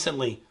powder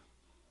recently.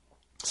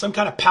 Some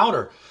kind of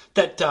powder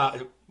that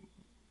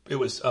it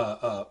was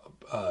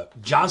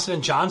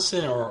Johnson &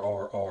 Johnson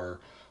or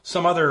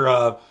some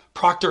other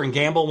Procter &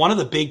 Gamble, one of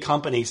the big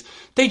companies.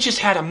 They just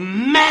had a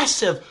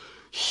massive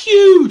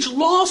huge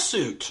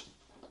lawsuit.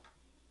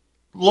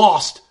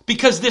 Lost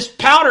because this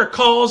powder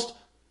caused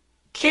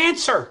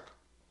cancer.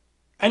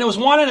 And it was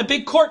won in a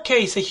big court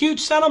case, a huge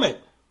settlement.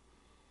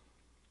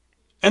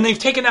 And they've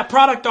taken that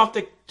product off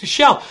the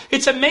shelf.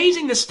 It's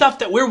amazing the stuff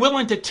that we're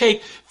willing to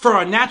take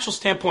for a natural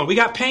standpoint. We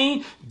got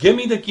pain, give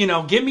me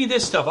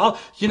this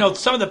stuff.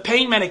 Some of the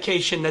pain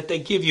medication that they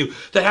give you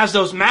that has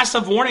those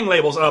massive warning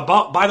labels.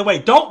 By the way,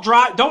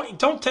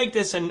 don't take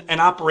this and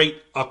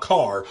operate a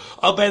car.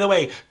 By the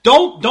way,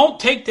 don't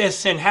take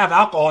this and have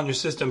alcohol in your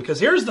system,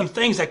 because here's the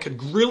things that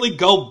could really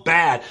go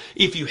bad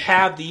if you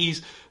have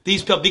these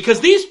pills,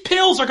 because these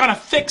pills are going to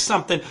fix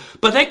something,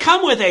 but they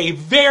come with a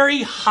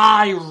very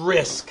high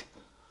risk.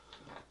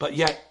 But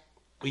yet,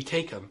 we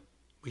take them.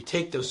 We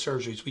take those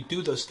surgeries. We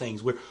do those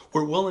things. We're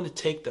willing to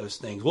take those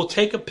things. We'll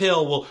take a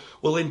pill.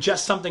 We'll ingest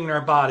something in our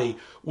body.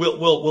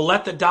 We'll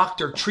let the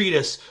doctor treat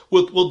us.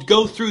 We'll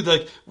go through.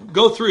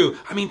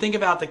 I mean, think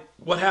about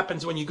what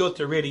happens when you go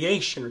through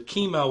radiation or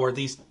chemo or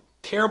these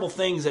terrible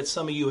things that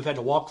some of you have had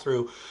to walk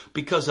through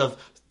because of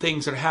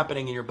things that are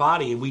happening in your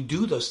body, and we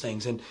do those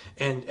things, and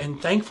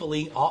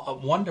thankfully,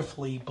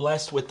 wonderfully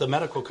blessed with the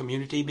medical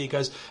community,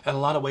 because in a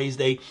lot of ways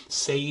they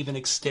save and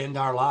extend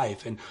our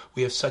life, and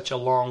we have such a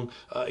long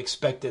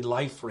expected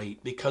life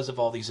rate because of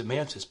all these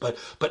advances. But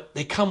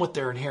they come with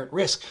their inherent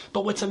risk.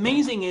 But what's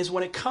amazing is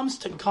when it comes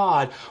to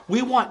God,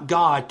 we want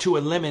God to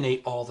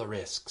eliminate all the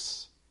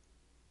risks.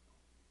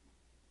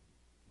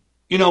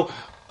 Do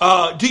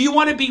you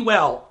want to be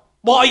well?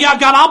 Well, yeah,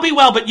 God, I'll be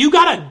well, but you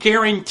got to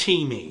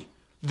guarantee me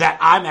that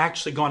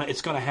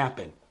it's going to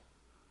happen.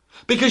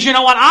 Because you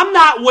know what? I'm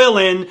not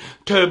willing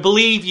to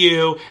believe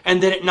you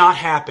and then it not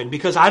happen,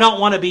 because I don't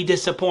want to be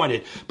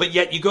disappointed. But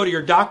yet you go to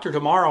your doctor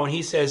tomorrow and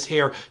he says,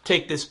 here,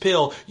 take this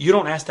pill. You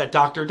don't ask that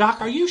doctor, Doc,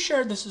 are you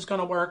sure this is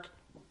going to work?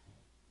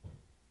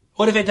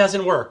 What if it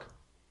doesn't work?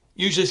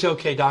 Usually say,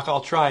 okay, Doc, I'll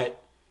try it.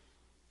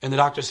 And the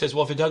doctor says,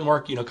 well, if it doesn't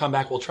work, come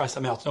back, we'll try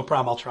something else. No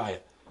problem, I'll try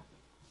it.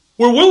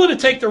 We're willing to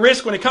take the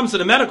risk when it comes to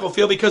the medical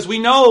field, because we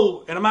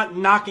know, and I'm not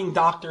knocking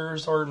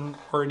doctors or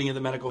any of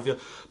the medical field,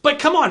 but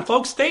come on,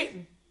 folks,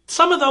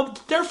 some of them,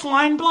 they're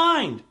flying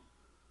blind.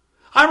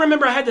 I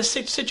remember I had this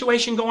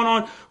situation going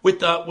on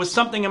with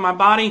something in my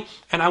body,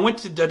 and I went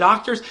to the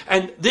doctors,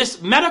 and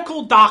this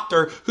medical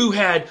doctor who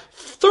had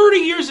 30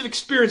 years of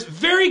experience,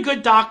 very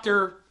good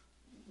doctor,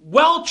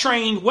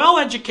 well-trained,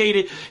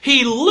 well-educated,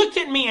 he looked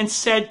at me and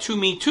said to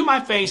me, to my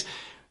face,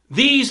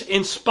 these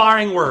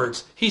inspiring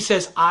words. He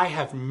says, I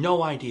have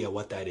no idea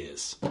what that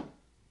is. And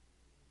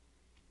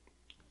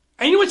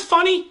you know what's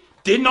funny?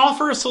 Didn't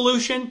offer a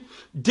solution.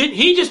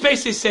 He just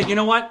basically said, you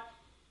know what?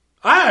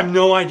 I have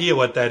no idea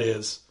what that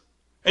is.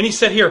 And he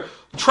said, here,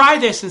 try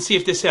this and see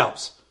if this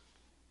helps.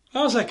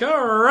 I was like,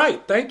 all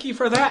right, thank you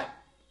for that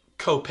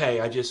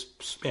copay I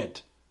just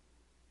spent.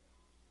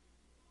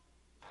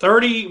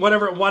 30,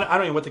 whatever, I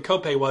don't know what the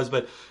copay was,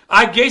 but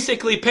I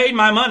basically paid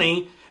my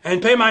money and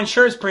pay my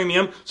insurance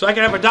premium so I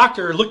can have a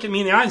doctor look at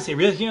me in the eye and say,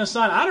 really,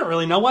 son, I don't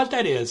really know what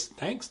that is.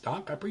 Thanks,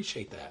 Doc. I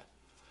appreciate that.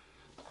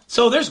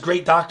 So there's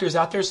great doctors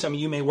out there. Some of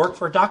you may work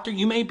for a doctor.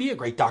 You may be a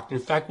great doctor.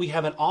 In fact, we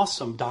have an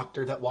awesome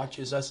doctor that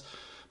watches us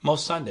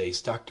most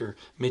Sundays. Dr.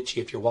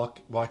 Mitchie, if you're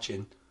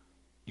watching,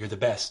 you're the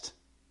best.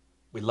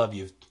 We love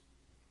you.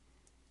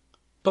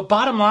 But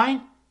bottom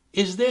line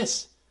is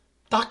this.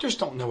 Doctors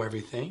don't know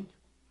everything.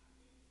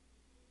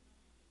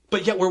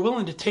 But yet we're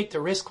willing to take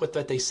the risk with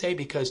what they say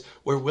because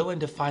we're willing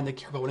to find the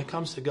cure. But when it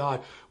comes to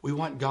God, we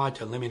want God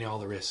to eliminate all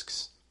the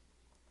risks.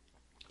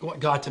 We want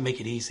God to make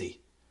it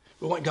easy.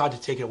 We want God to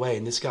take it away.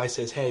 And this guy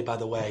says, hey, by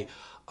the way,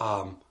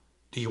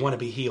 do you want to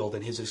be healed?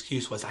 And his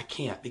excuse was, I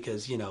can't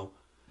because, I don't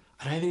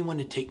have anyone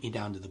to take me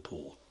down to the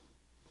pool.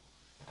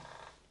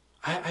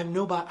 I have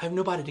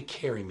nobody to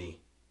carry me.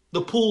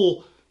 The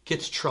pool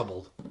gets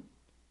troubled.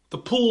 The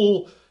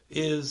pool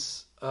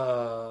is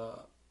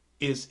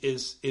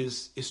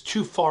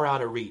too far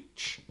out of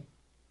reach.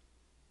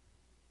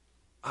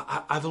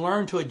 I've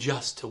learned to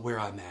adjust to where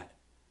I'm at.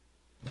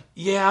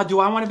 Yeah, do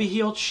I want to be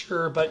healed?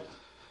 Sure, but,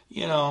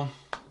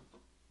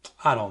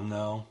 I don't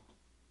know.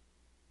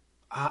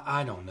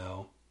 I don't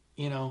know.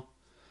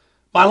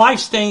 My life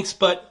stinks,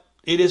 but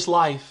it is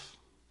life.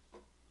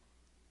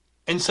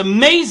 And it's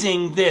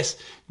amazing this.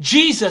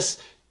 Jesus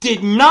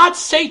did not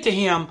say to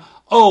him,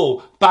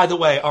 oh, by the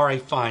way, all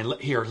right, fine,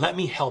 here, let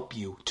me help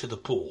you to the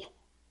pool.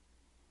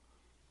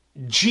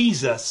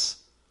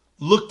 Jesus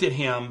looked at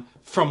him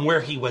from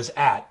where he was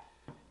at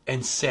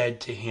and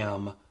said to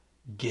him,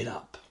 get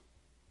up.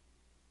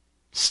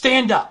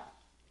 Stand up.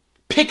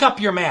 Pick up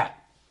your mat.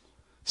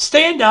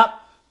 Stand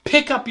up,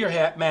 pick up your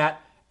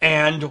mat,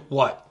 and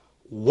what?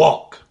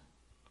 Walk.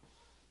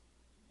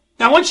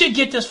 Now I want you to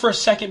get this for a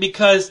second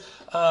because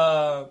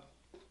I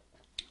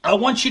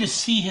want you to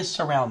see his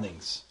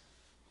surroundings.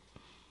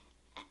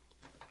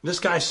 This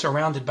guy's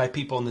surrounded by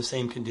people in the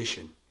same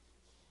condition.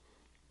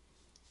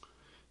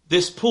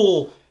 This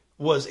pool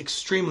was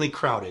extremely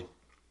crowded.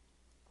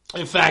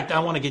 In fact, I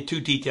don't want to get too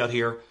detailed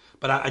here,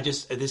 but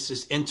this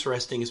is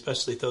interesting,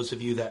 especially those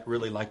of you that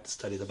really like to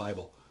study the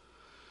Bible.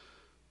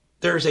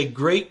 There's a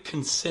great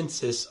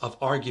consensus of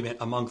argument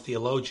among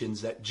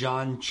theologians that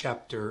John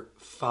chapter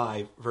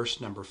 5,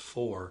 verse number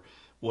 4,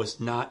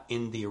 was not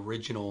in the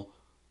original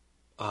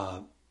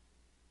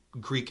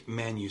Greek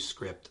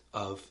manuscript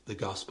of the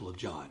Gospel of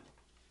John.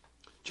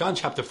 John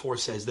chapter 4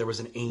 says there was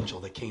an angel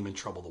that came and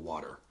troubled the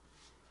water.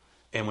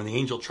 And when the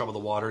angel troubled the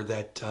water,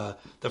 that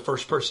the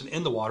first person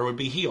in the water would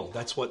be healed.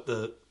 That's what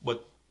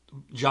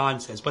John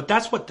says. But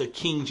that's what the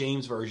King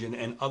James Version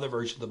and other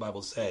versions of the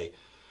Bible say.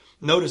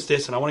 Notice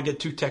this, and I want to get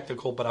too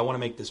technical, but I want to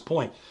make this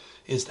point,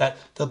 is that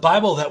the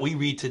Bible that we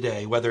read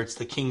today, whether it's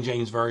the King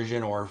James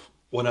Version or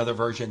one other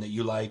version that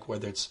you like,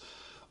 whether it's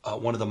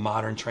one of the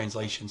modern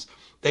translations,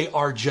 they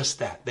are just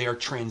that. They are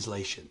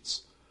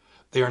translations.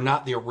 They are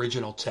not the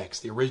original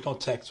text. The original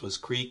text was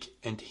Greek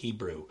and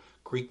Hebrew.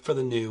 Greek for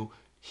the New,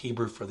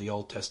 Hebrew for the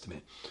Old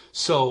Testament.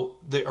 So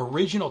the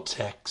original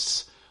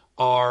texts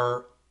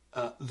are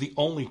the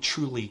only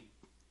truly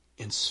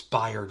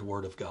inspired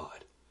Word of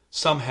God.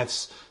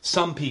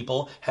 Some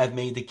people have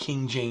made the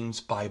King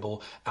James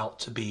Bible out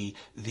to be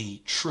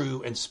the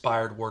true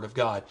inspired Word of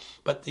God.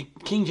 But the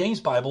King James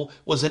Bible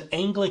was an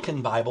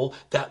Anglican Bible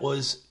that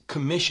was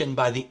commissioned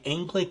by the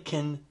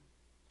Anglican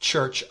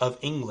Church of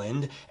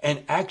England,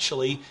 and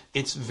actually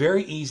it's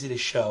very easy to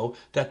show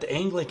that the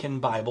Anglican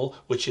Bible,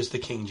 which is the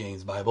King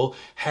James Bible,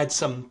 had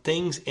some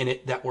things in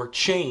it that were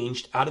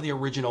changed out of the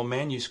original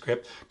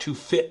manuscript to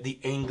fit the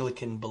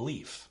Anglican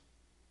belief.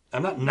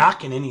 I'm not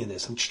knocking any of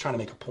this, I'm just trying to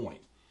make a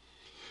point.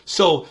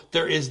 So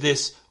there is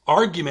this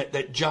argument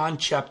that John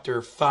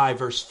chapter 5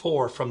 verse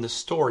 4 from the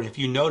story, if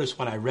you notice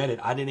when I read it,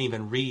 I didn't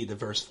even read the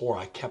verse 4,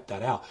 I kept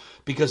that out,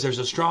 because there's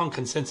a strong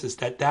consensus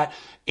that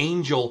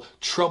angel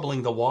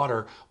troubling the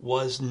water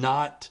was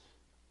not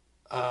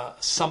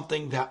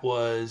something that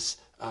was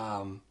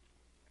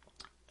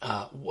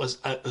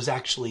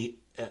actually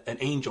an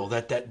angel,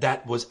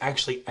 that was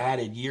actually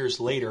added years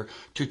later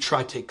to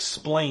try to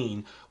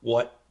explain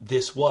what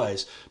this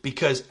was,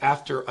 because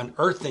after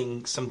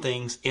unearthing some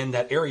things in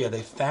that area,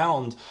 they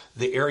found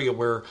the area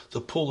where the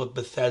pool of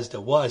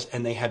Bethesda was,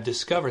 and they have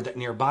discovered that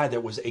nearby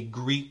there was a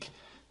Greek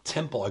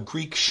temple, a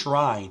Greek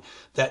shrine,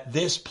 that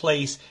this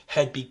place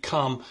had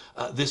become,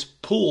 this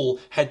pool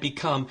had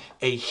become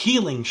a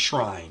healing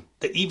shrine,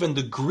 that even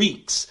the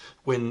Greeks,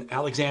 when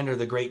Alexander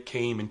the Great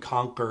came and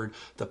conquered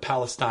the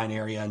Palestine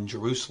area and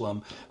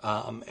Jerusalem,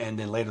 and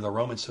then later the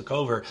Romans took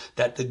over,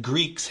 that the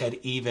Greeks had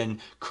even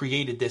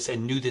created this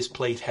and knew this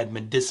place had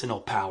medicinal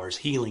powers,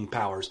 healing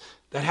powers.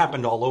 That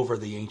happened all over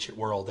the ancient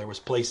world. There was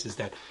places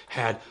that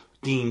had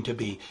deemed to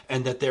be,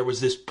 and that there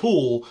was this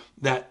pool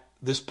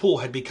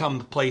had become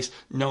the place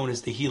known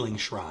as the healing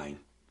shrine.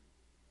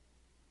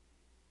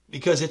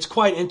 Because it's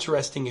quite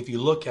interesting if you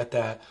look at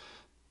that,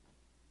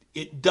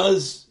 it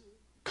does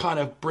kind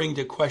of bring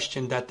to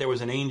question that there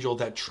was an angel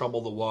that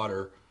troubled the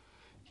water,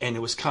 and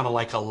it was kind of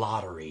like a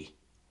lottery.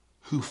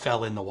 Who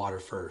fell in the water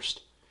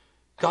first?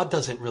 God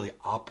doesn't really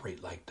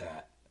operate like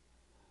that.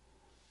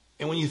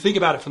 And when you think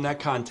about it from that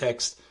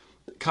context,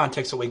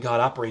 of the way God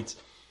operates,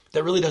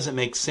 that really doesn't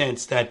make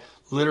sense, that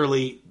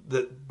literally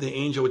the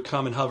angel would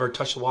come and hover,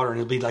 touch the water, and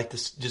it'd be like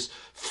this just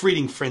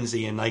freeing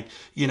frenzy, and like,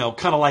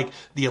 kind of like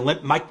the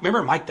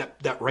remember Mike,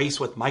 that race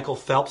with Michael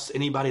Phelps?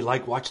 Anybody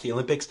watch the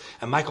Olympics?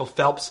 And Michael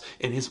Phelps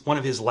in one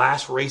of his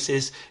last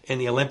races in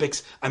the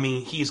Olympics,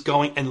 he's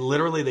going, and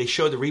literally they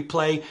showed the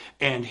replay,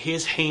 and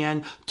his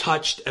hand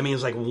touched, it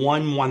was like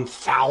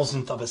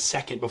 1/1000th of a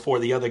second before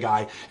the other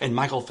guy, and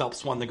Michael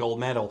Phelps won the gold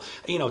medal.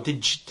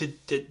 Did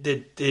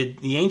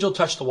the angel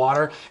touch the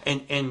water?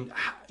 And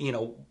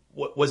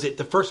was it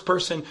the first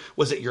person?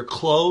 Was it your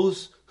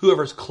clothes?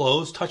 Whoever's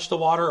clothes touched the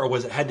water, or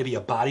was it had to be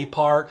a body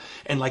part?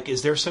 And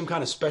is there some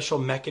kind of special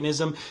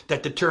mechanism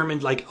that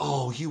determined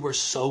you were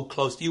so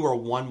close. You were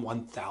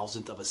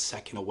 1/1000th of a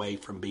second away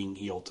from being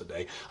healed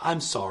today. I'm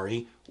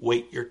sorry.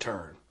 Wait your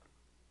turn.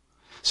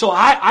 So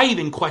I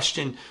even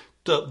question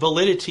the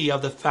validity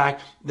of the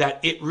fact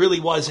that it really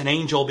was an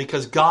angel,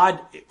 because God,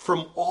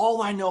 from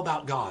all I know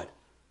about God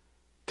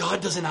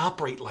doesn't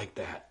operate like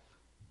that.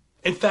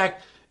 In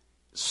fact,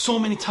 so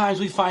many times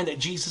we find that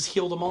Jesus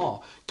healed them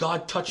all.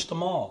 God touched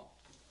them all.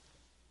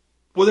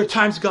 Were there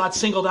times God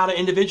singled out an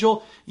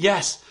individual?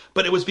 Yes,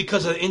 but it was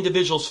because of the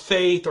individual's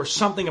faith or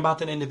something about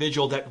that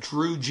individual that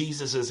drew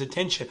Jesus'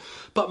 attention.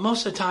 But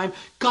most of the time,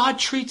 God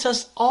treats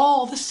us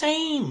all the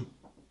same.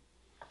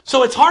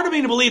 So it's hard for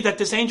me to believe that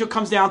this angel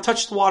comes down,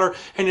 touches the water,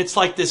 and it's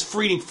like this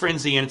freeing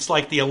frenzy, and it's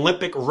like the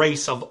Olympic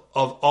race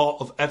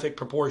of epic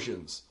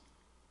proportions.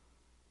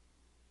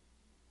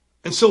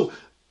 And so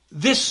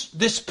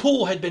this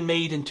pool had been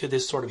made into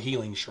this sort of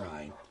healing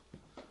shrine.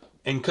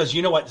 And because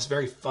you know what? It's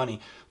very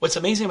funny. What's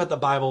amazing about the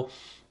Bible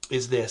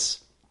is this,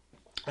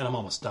 and I'm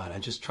almost done.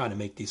 I'm just trying to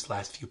make these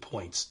last few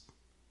points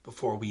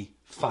before we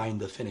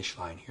find the finish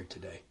line here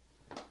today.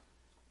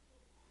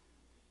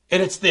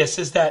 And it's this,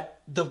 is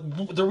that the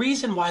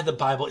reason why the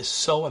Bible is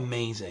so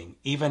amazing,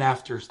 even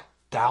after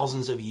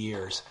thousands of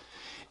years,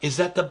 is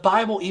that the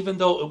Bible, even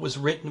though it was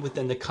written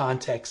within the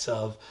context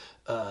of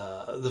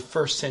the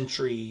first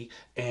century,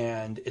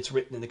 and it's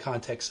written in the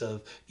context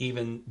of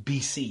even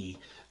BC,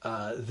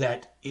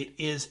 that it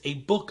is a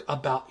book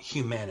about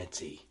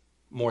humanity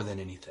more than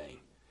anything.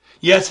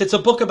 Yes, it's a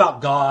book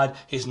about God,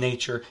 his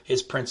nature,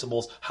 his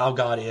principles, how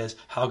God is,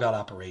 how God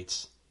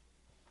operates.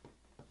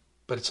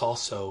 But it's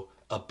also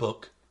a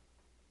book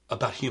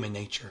about human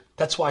nature.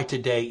 That's why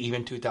today,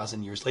 even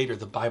 2,000 years later,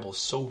 the Bible is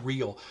so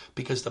real,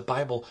 because the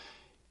Bible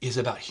is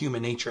about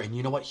human nature. And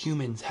you know what?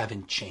 Humans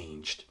haven't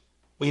changed.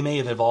 We may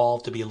have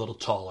evolved to be a little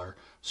taller,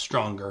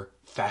 stronger,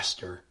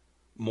 faster,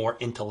 more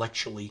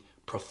intellectually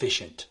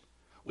proficient.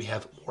 We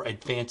have more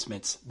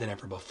advancements than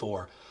ever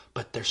before,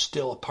 but there's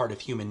still a part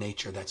of human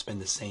nature that's been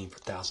the same for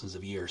thousands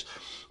of years.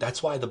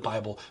 That's why the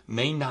Bible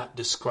may not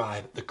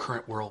describe the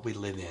current world we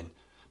live in,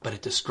 but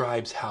it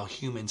describes how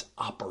humans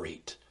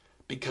operate,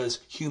 because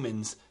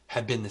humans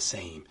have been the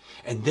same.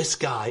 And this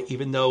guy,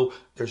 even though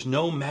there's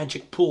no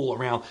magic pool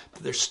around,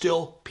 there's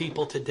still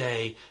people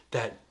today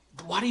that,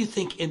 why do you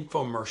think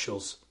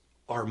infomercials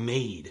are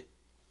made?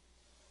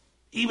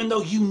 Even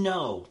though you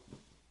know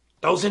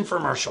those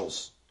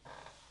infomercials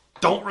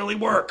don't really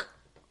work.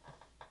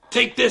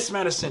 Take this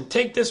medicine,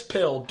 take this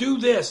pill, do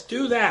this,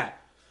 do that.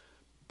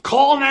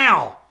 Call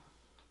now.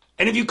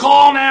 And if you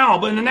call now,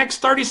 but in the next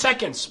 30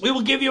 seconds, we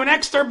will give you an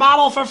extra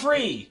bottle for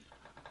free.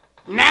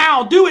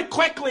 Now, do it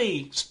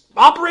quickly.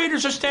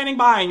 Operators are standing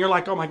by, and you're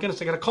like, oh my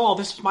goodness, I got a call.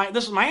 This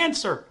is my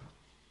answer.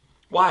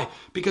 Why?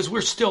 Because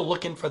we're still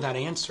looking for that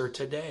answer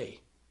today.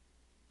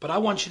 But I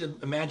want you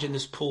to imagine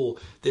this pool,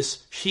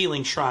 this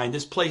healing shrine,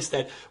 this place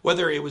that,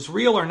 whether it was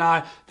real or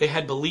not, they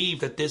had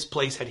believed that this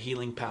place had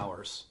healing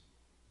powers.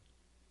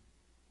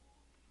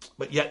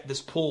 But yet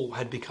this pool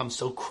had become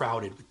so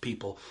crowded with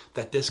people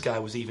that this guy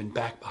was even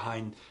back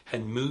behind,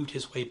 had moved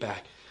his way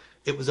back.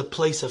 It was a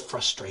place of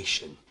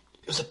frustration.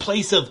 It was a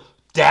place of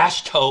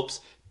dashed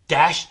hopes,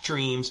 dashed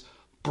dreams,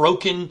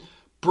 broken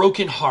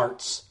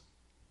hearts,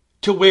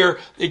 to where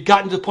it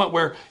got to the point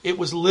where it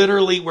was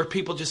literally where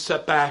people just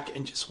sat back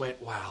and just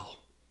went, wow,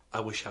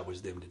 I wish I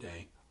was them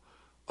today.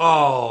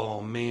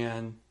 Oh,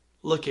 man.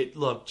 Look,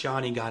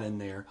 Johnny got in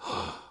there.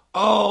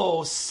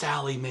 Oh,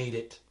 Sally made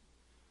it.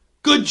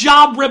 Good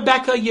job,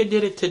 Rebecca, you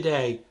did it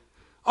today.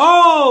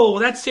 Oh,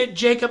 that's it,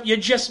 Jacob, you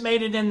just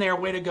made it in there.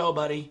 Way to go,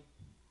 buddy.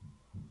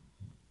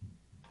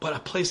 But a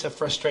place of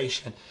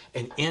frustration.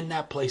 And in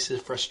that place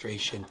of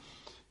frustration,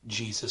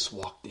 Jesus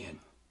walked in.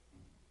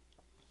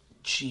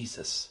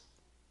 Jesus.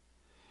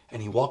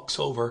 And he walks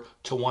over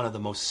to one of the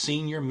most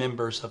senior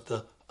members of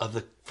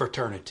the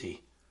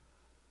fraternity.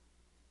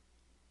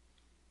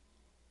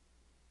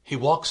 He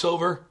walks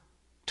over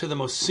to the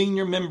most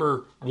senior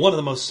member, one of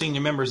the most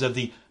senior members of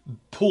the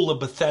Pool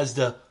of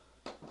Bethesda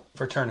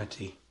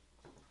fraternity,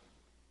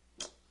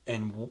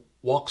 and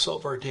walks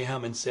over to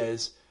him and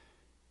says,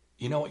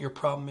 you know what your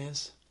problem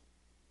is?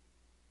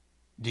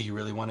 Do you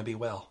really want to be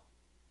well?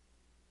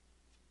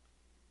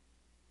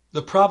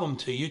 The problem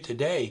to you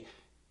today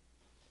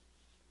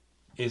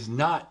is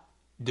not,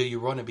 do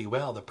you want to be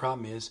well? The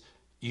problem is,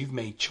 you've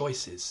made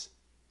choices.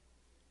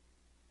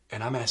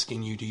 And I'm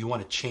asking you, do you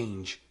want to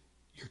change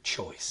your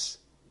choice?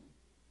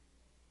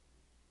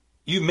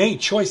 You've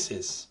made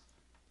choices.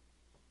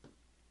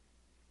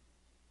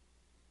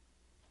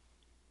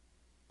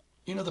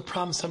 You know, the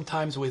problem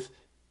sometimes with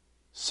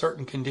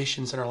certain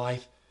conditions in our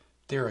life,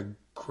 they're a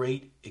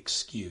great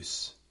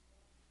excuse.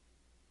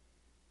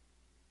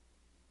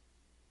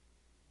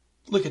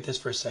 Look at this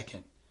for a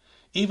second.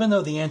 Even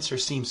though the answer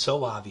seems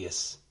so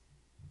obvious,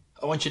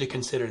 I want you to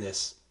consider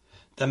this.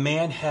 The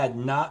man had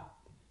not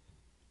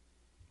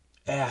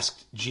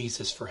asked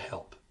Jesus for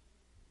help.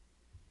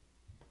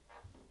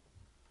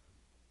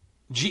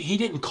 He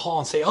didn't call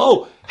and say,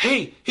 oh,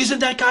 hey, isn't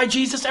that guy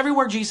Jesus?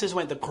 Everywhere Jesus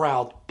went, the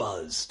crowd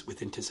buzzed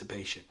with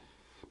anticipation.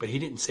 But he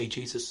didn't say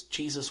Jesus.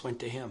 Jesus went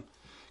to him.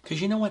 Because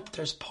you know what?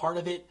 There's part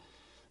of it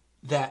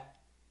that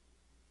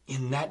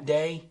in that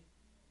day,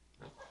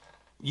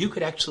 you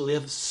could actually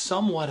live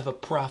somewhat of a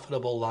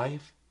profitable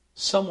life,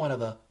 somewhat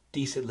of a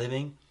decent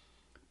living,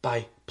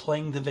 by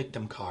playing the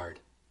victim card,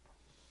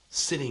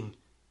 sitting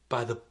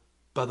by the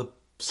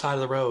side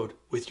of the road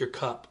with your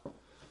cup.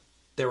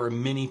 There were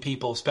many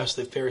people,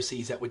 especially the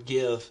Pharisees, that would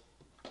give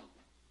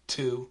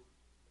to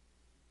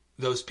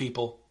those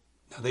people.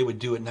 Now, they would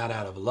do it not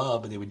out of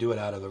love, but they would do it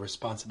out of a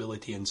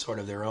responsibility and sort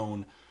of their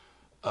own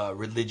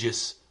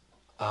religious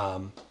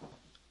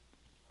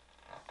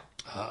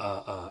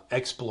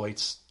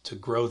exploits to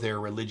grow their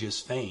religious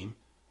fame.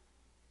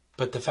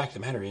 But the fact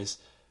of the matter is,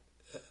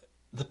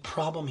 the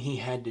problem he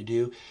had to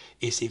do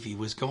is, if he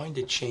was going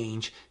to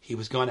change, he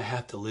was going to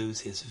have to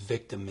lose his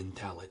victim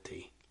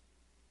mentality.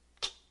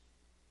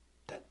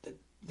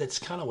 That's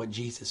kind of what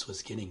Jesus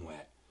was getting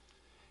at.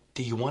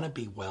 Do you want to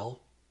be well?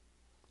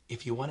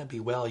 If you want to be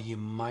well, you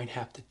might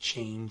have to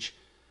change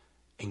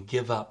and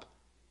give up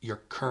your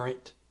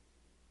current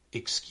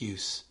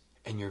excuse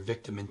and your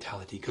victim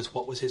mentality. Because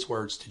what was his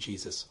words to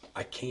Jesus?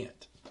 I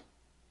can't.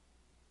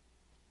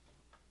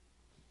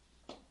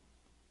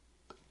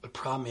 The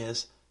problem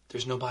is,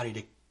 there's nobody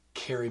to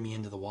carry me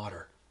into the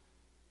water.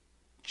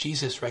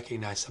 Jesus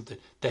recognized something,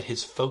 that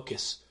his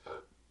focus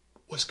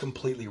was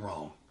completely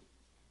wrong.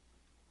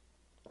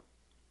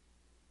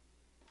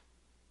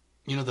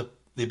 You know,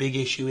 the big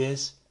issue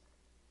is,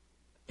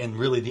 and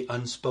really the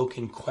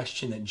unspoken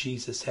question that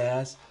Jesus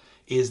has,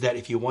 is that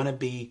if you want to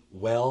be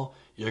well,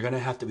 you're going to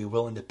have to be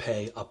willing to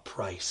pay a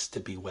price to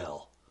be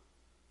well.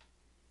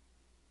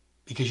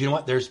 Because you know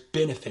what? There's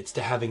benefits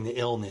to having the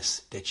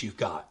illness that you've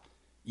got.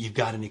 You've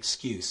got an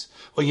excuse.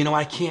 Well, you know,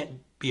 I can't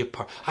be a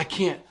part. I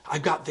can't.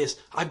 I've got this.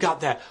 I've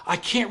got that. I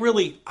can't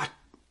really.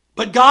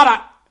 But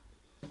God,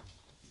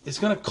 it's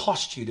going to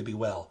cost you to be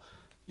well.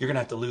 You're going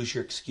to have to lose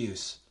your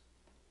excuse.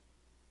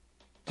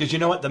 Because you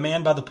know what? The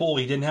man by the pool,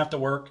 he didn't have to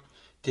work.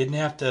 Didn't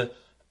have to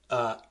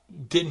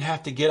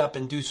get up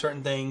and do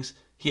certain things.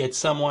 He had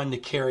someone to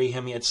carry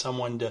him. He had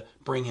someone to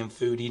bring him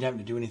food. He didn't have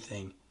to do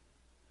anything.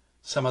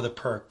 Some of the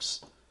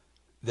perks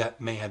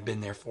that may have been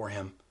there for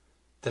him,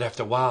 that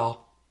after a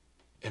while,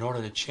 in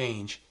order to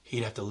change,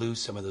 he'd have to lose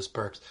some of those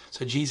perks.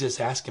 So Jesus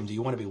asked him, do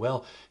you want to be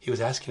well? He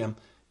was asking him,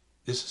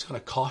 this is going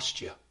to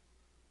cost you.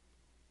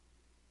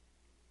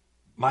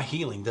 My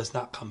healing does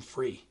not come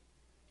free.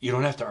 You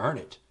don't have to earn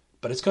it,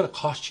 but it's going to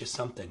cost you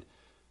something.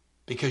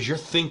 Because your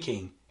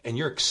thinking and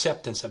your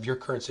acceptance of your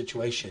current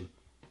situation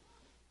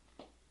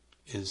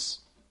is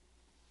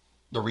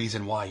the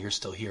reason why you're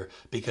still here.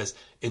 Because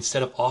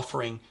instead of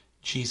offering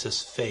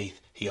Jesus faith,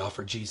 he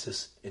offered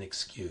Jesus an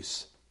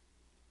excuse.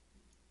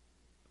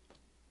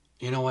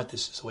 You know what?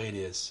 This is the way it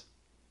is.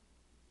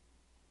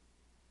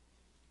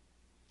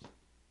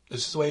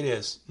 This is the way it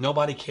is.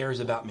 Nobody cares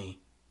about me.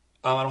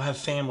 I don't have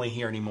family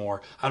here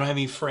anymore. I don't have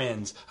any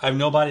friends. I have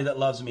nobody that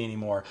loves me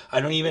anymore.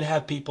 I don't even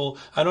have people.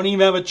 I don't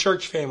even have a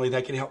church family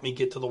that can help me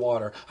get to the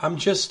water. I'm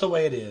just the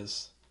way it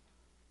is.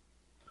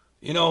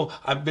 You know,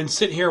 I've been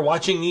sitting here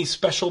watching these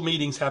special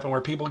meetings happen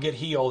where people get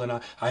healed, and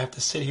I have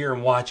to sit here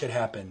and watch it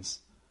happen.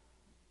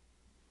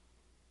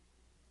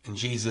 And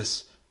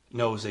Jesus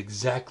knows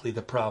exactly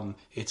the problem.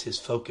 It's his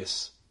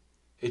focus.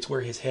 It's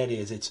where his head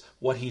is. It's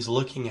what he's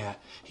looking at.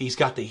 He's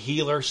got the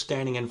healer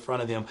standing in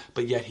front of him,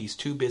 but yet he's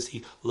too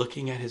busy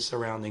looking at his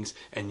surroundings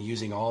and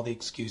using all the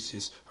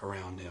excuses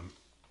around him.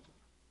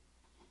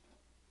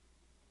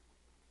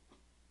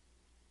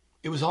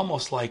 It was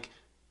almost like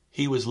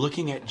he was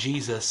looking at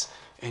Jesus,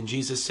 and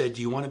Jesus said,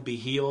 do you want to be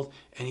healed?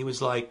 And he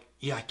was like,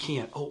 yeah, I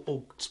can't.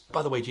 Oh,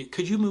 by the way,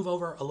 could you move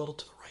over a little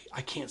to the right?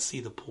 I can't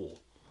see the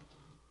pool.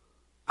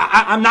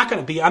 I'm not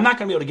going to be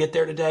able to get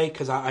there today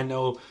because I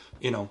know,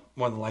 you know,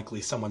 more than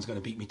likely someone's going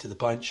to beat me to the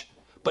punch.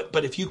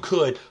 But if you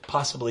could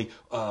possibly,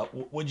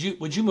 would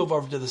you move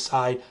over to the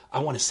side? I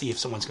want to see if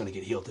someone's going to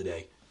get healed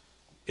today.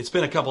 It's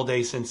been a couple of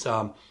days since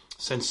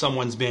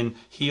someone's been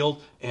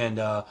healed, and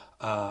I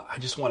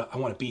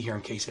want to be here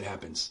in case it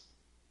happens.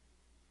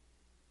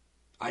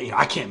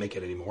 I can't make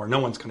it anymore. No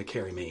one's going to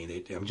carry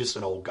me. I'm just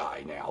an old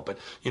guy now. But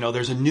you know,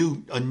 there's a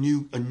new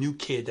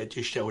kid that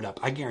just showed up.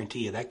 I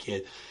guarantee you that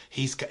kid,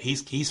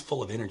 he's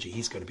full of energy.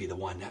 He's going to be the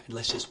one.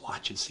 Let's just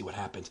watch and see what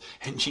happens.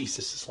 And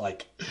Jesus is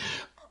like,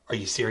 "Are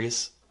you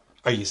serious?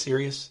 Are you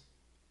serious?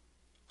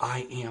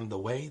 I am the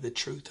way, the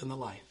truth, and the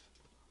life.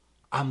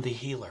 I'm the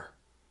healer."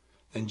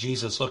 Then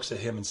Jesus looks at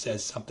him and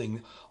says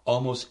something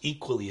almost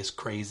equally as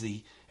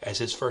crazy as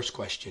his first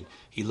question.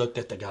 He looked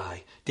at the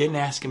guy. Didn't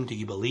ask him, do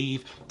you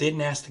believe?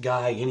 Didn't ask the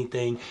guy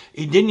anything.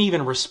 He didn't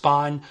even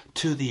respond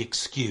to the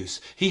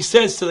excuse. He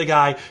says to the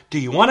guy, do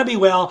you want to be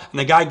well? And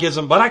the guy gives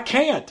him, but I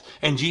can't.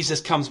 And Jesus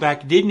comes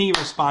back, didn't even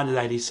respond to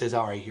that. He says,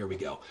 all right, here we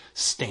go.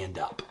 Stand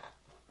up.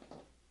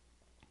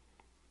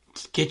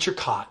 Get your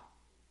cot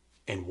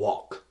and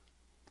walk.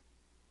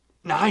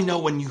 Now, I know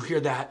when you hear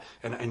that,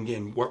 and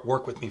again,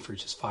 work with me for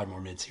just 5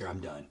 more minutes here, I'm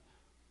done.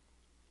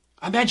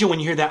 I imagine when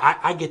you hear that,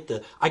 I get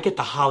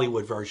the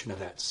Hollywood version of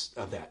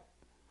that.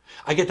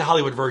 I get the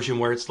Hollywood version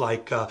where it's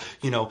like, the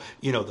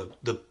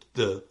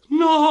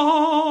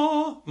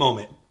no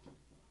moment,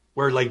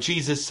 where like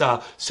Jesus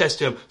says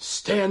to him,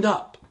 stand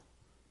up,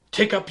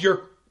 take up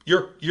your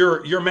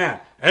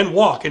mat and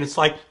walk, and it's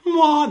like,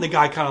 wah, and the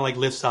guy kind of like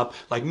lifts up,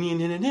 like, I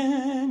mean,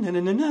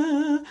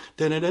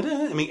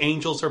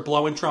 angels are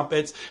blowing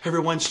trumpets,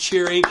 everyone's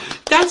cheering.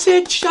 That's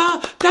it,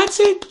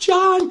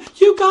 John.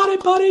 You got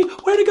it, buddy.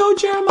 Way to go,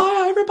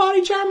 Jeremiah.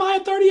 Everybody,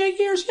 Jeremiah, 38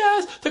 years.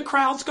 Yes. The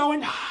crowd's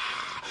going,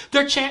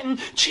 they're chanting,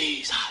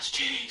 Jesus,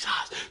 Jesus,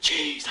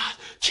 Jesus,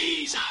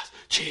 Jesus,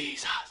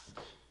 Jesus.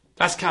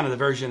 That's kind of the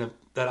version of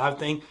that I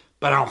think,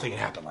 but I don't think it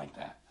happened like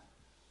that.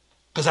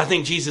 Because I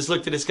think Jesus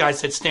looked at this guy and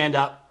said, stand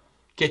up,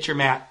 get your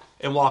mat,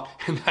 and walk.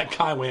 And that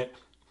guy went,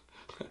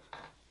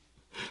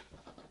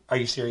 are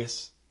you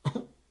serious?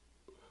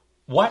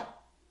 What?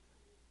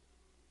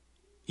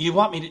 You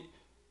want me to?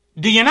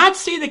 Do you not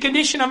see the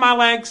condition of my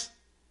legs?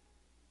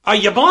 Are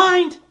you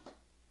blind?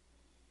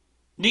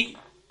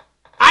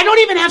 I don't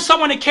even have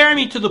someone to carry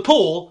me to the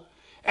pool.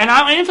 And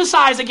I'll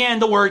emphasize again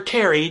the word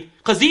carried,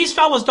 because these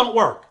fellas don't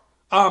work.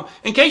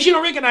 In case you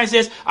don't recognize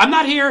this, I'm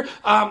not here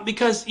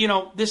because,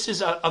 this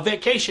is a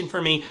vacation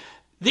for me.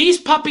 These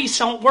puppies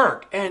don't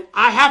work, and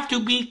I have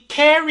to be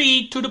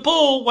carried to the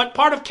pool. What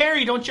part of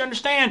carry don't you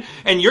understand?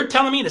 And you're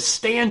telling me to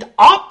stand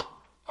up?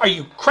 Are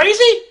you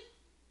crazy?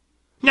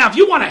 Now, if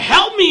you want to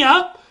help me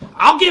up,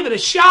 I'll give it a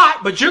shot,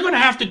 but you're going to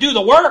have to do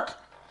the work.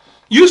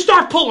 You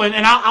start pulling,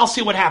 and I'll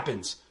see what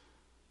happens.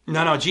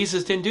 No,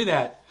 Jesus didn't do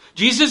that.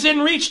 Jesus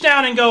didn't reach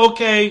down and go,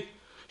 okay,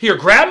 here,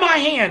 grab my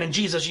hand. And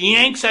Jesus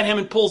yanks at him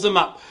and pulls him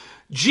up.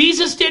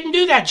 Jesus didn't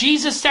do that.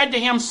 Jesus said to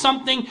him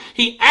something.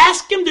 He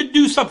asked him to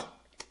do something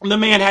the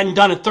man hadn't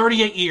done in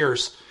 38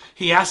 years.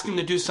 He asked him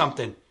to do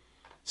something.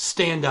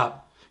 Stand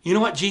up. You know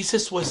what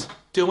Jesus was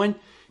doing?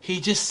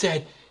 He just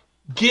said,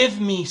 give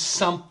me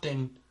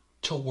something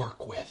to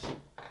work with.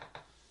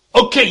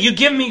 Okay, you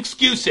give me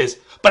excuses,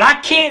 but I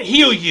can't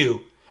heal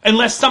you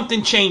unless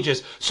something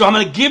changes. So I'm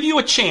going to give you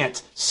a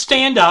chance.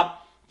 Stand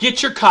up,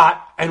 get your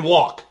cot, and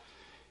walk.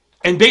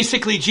 And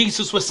basically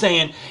Jesus was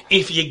saying,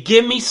 if you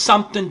give me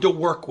something to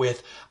work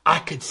with, I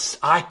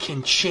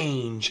can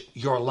change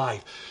your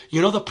life.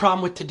 You know the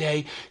problem with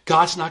today?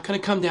 God's not going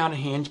to come down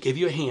give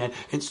you a hand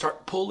and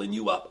start pulling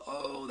you up.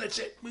 Oh, that's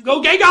it.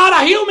 Okay,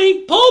 God, heal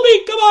me. Pull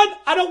me. Come on.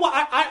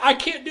 I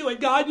can't do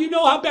it. God, you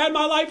know how bad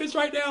my life is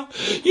right now.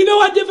 You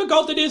know how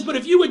difficult it is. But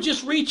if you would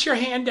just reach your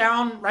hand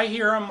down right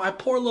here on my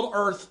poor little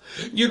earth,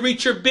 you'd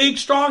reach your big,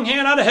 strong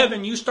hand out of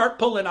heaven. You start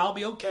pulling. I'll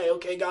be okay.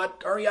 Okay, God,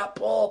 hurry up.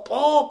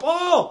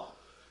 Pull.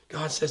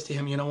 God says to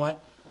him, you know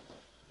what?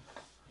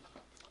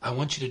 I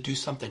want you to do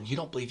something you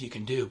don't believe you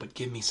can do, but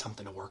give me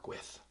something to work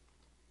with.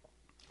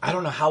 I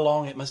don't know how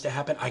long it must have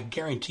happened. I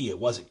guarantee you it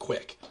wasn't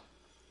quick.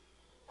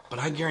 But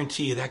I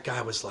guarantee you that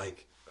guy was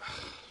like,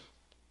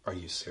 are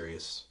you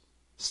serious?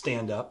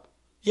 Stand up?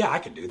 Yeah, I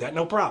can do that.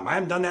 No problem. I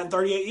haven't done that in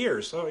 38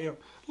 years. So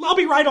I'll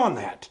be right on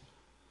that.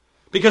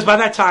 Because by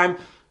that time,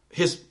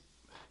 his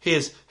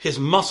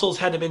muscles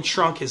had to have been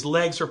shrunk. His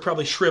legs were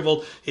probably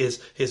shriveled.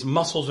 His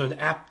muscles were in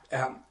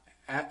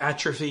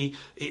atrophy.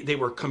 They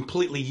were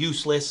completely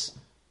useless.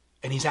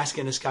 And he's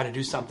asking this guy to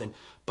do something.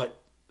 But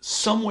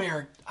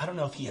somewhere, I don't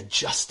know if he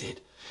adjusted.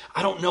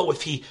 I don't know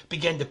if he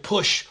began to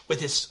push with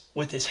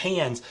his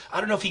hands. I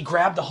don't know if he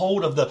grabbed the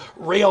hold of the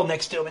rail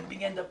next to him and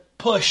began to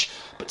push.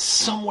 But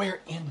somewhere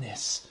in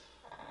this,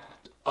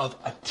 of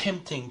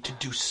attempting to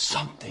do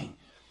something,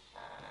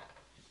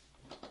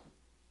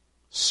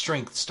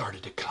 strength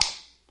started to come.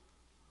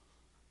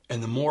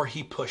 And the more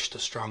he pushed, the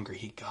stronger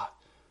he got.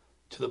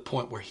 To the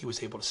point where he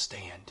was able to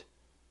stand,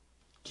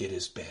 get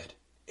his bed,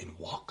 and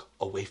walk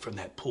away from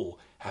that pool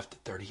after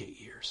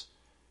 38 years.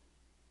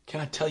 Can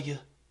I tell you,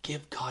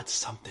 give God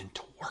something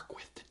to work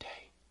with today.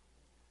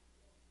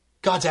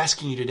 God's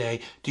asking you today,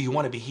 do you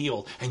want to be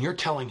healed? And you're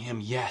telling him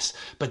yes.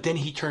 But then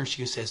he turns to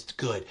you and says,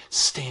 good,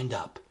 stand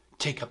up,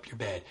 take up your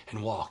bed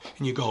and walk.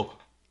 And you go,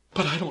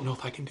 but I don't know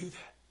if I can do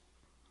that.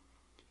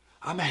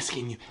 I'm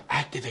asking you,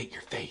 activate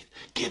your faith.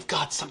 Give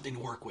God something to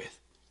work with.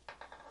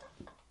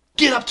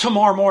 Get up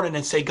tomorrow morning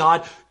and say,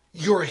 God,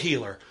 you're a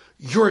healer.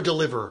 You're a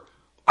deliverer.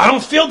 I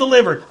don't feel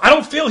delivered. I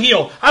don't feel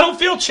healed. I don't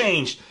feel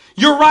changed.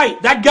 You're right.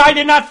 That guy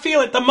did not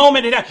feel it the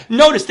moment it happened.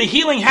 Notice the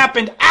healing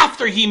happened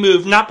after he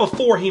moved, not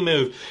before he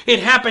moved. It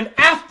happened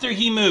after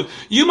he moved.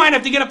 You might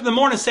have to get up in the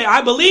morning and say,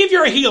 I believe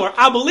you're a healer.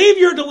 I believe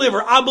you're a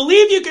deliverer. I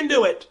believe you can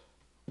do it.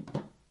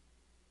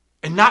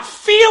 And not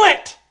feel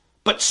it,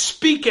 but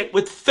speak it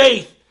with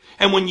faith.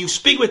 And when you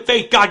speak with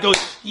faith, God goes,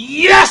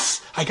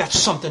 yes, I got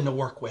something to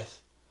work with.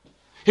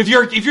 If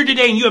you're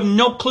today and you have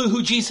no clue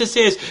who Jesus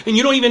is and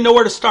you don't even know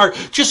where to start,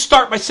 just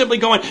start by simply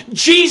going,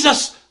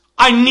 Jesus,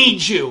 I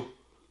need you.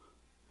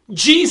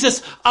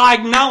 Jesus, I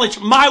acknowledge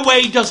my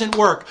way doesn't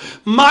work.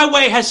 My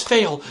way has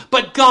failed.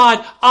 But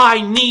God,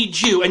 I need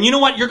you. And you know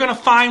what you're going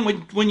to find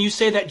when you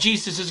say that?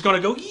 Jesus is going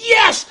to go,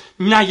 yes,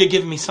 now you're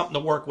giving me something to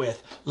work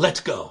with.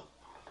 Let's go.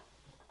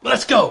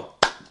 Let's go.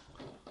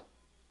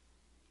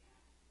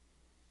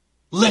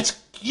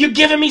 You're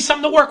giving me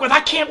something to work with. I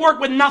can't work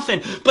with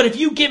nothing. But if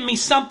you give me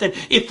something,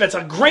 if it's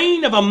a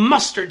grain of a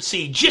mustard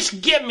seed,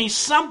 just give me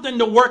something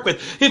to work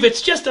with. If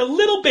it's just a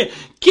little bit,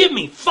 give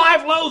me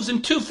 5 loaves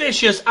and 2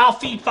 fishes, I'll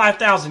feed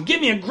 5,000.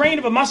 Give me a grain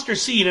of a mustard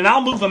seed and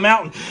I'll move a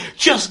mountain.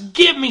 Just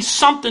give me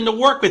something to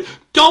work with.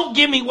 Don't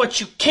give me what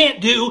you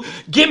can't do.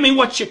 Give me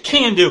what you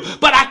can do.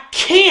 But I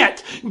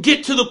can't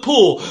get to the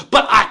pool.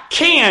 But I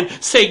can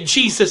say,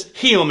 Jesus,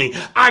 heal me.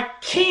 I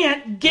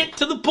can't get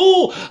to the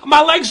pool.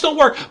 My legs don't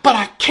work. But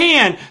I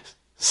can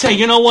say,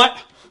 you know what?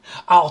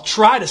 I'll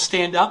try to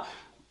stand up.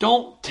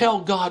 Don't tell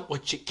God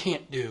what you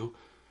can't do.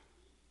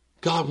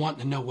 God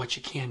wants to know what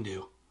you can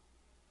do.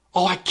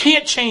 Oh, I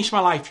can't change my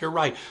life. You're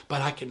right.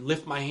 But I can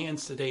lift my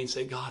hands today and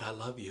say, God, I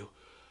love you.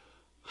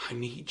 I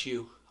need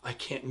you. I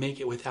can't make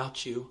it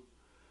without you.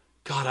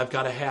 God, I've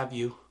got to have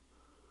you.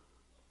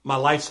 My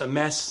life's a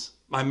mess.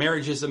 My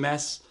marriage is a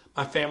mess.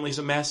 My family's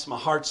a mess. My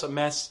heart's a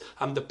mess.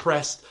 I'm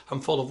depressed.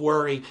 I'm full of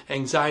worry,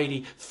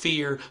 anxiety,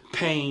 fear,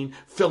 pain,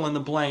 fill in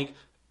the blank.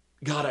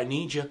 God, I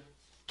need you.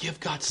 Give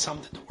God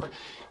something to work.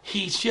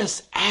 He's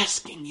just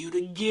asking you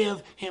to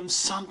give him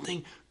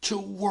something to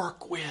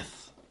work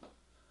with.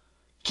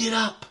 Get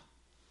up.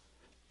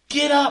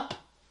 Get up.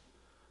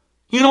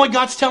 You know what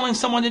God's telling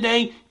someone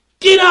today?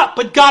 Get up,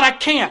 but God, I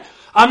can't.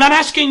 I'm not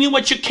asking you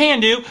what you can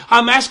do.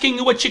 I'm asking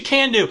you what you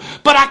can do.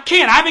 But I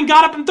can't. I haven't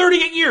got up in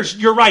 38 years.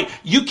 You're right.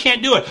 You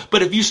can't do it.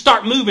 But if you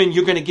start moving,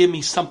 you're going to give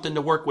me something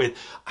to work with.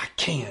 I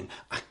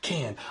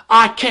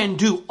can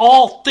do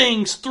all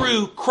things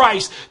through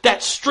Christ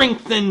that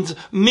strengthens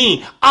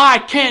me. I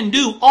can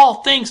do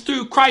all things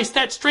through Christ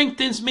that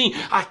strengthens me.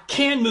 I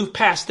can move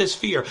past this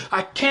fear.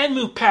 I can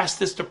move past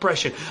this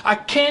depression. I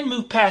can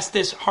move past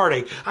this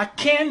heartache. I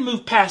can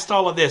move past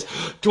all of this.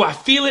 Do I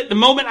feel it the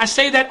moment I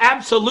say that?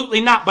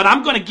 Absolutely not. But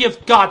I'm going to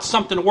give God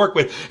something to work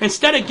with.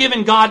 Instead of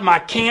giving God my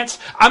can'ts,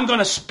 I'm going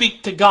to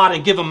speak to God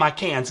and give him my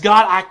cans.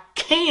 God, I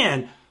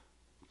can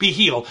be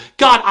healed.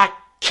 God, I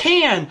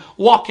can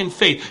walk in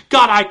faith.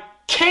 God, I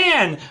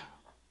can,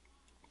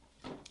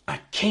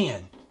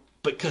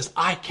 because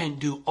I can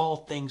do all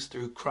things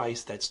through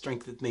Christ that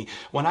strengthens me.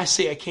 When I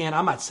say I can,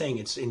 I'm not saying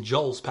it's in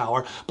Joel's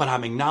power, but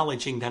I'm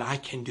acknowledging that I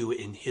can do it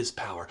in his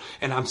power.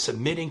 And I'm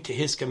submitting to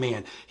his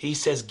command. He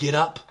says, get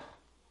up.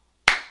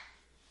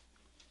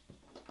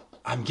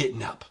 I'm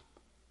getting up.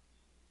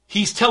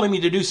 He's telling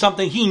me to do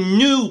something he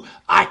knew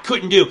I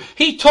couldn't do.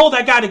 He told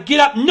that guy to get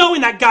up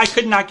knowing that guy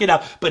could not get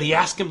up. But he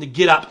asked him to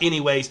get up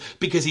anyways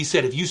because he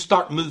said, if you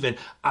start moving,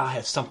 I'll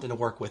have something to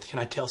work with. Can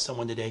I tell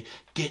someone today,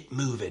 get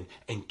moving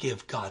and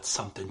give God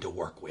something to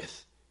work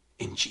with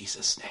in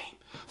Jesus' name.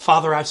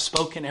 Father, I've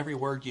spoken every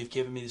word you've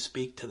given me to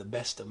speak to the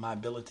best of my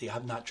ability.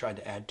 I've not tried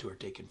to add to or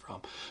taken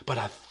from, but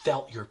I have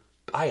felt your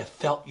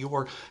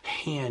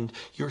hand,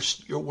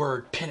 your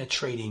word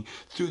penetrating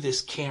through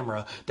this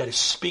camera that is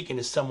speaking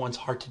to someone's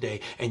heart today.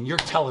 And you're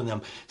telling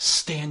them,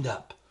 stand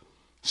up,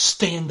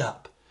 stand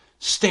up,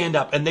 stand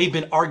up. And they've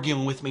been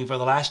arguing with me for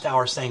the last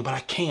hour saying, but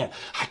I can't.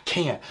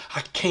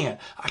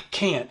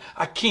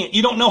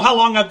 You don't know how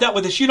long I've dealt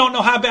with this. You don't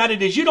know how bad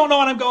it is. You don't know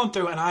what I'm going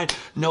through. And I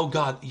know,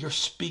 God, you're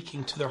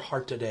speaking to their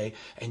heart today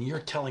and you're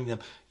telling them,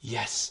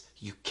 yes,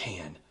 you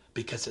can.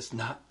 Because it's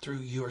not through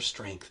your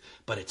strength,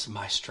 but it's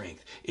my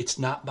strength. It's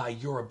not by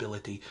your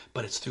ability,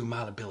 but it's through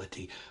my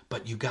ability.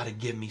 But you got to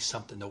give me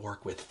something to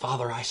work with.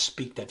 Father, I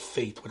speak that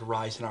faith would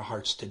rise in our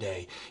hearts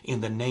today.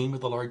 In the name of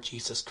the Lord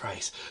Jesus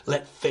Christ,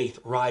 let faith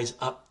rise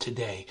up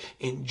today.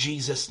 In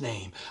Jesus'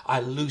 name,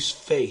 I loose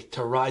faith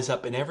to rise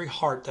up in every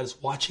heart that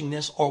is watching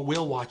this or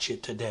will watch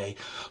it today.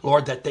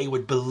 Lord, that they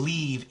would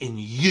believe in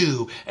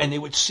you and they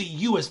would see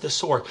you as the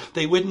source.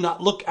 They would not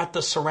look at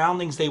the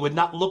surroundings. They would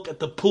not look at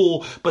the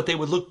pool, but they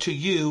would look to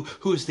you,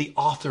 who is the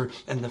author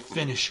and the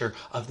finisher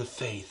of the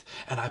faith.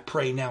 And I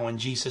pray now in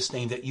Jesus'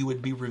 name that you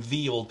would be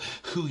revealed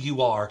who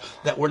you are,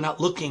 that we're not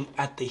looking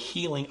at the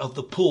healing of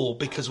the pool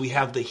because we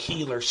have the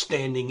healer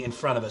standing in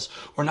front of us.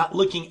 We're not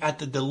looking at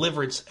the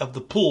deliverance of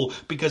the pool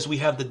because we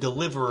have the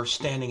deliverer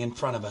standing in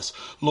front of us.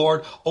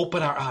 Lord,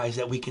 open our eyes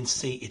that we can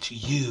see it's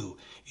you.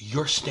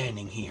 You're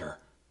standing here.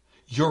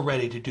 You're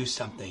ready to do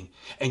something.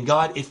 And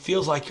God, it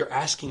feels like you're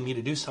asking me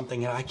to do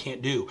something that I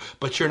can't do.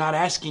 But you're not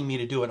asking me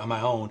to do it on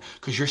my own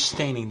because you're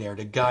standing there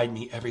to guide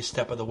me every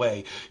step of the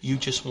way. You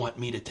just want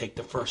me to take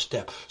the first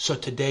step. So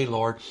today,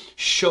 Lord,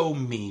 show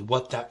me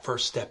what that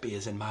first step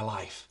is in my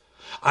life.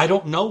 I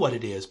don't know what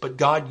it is, but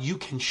God, you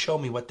can show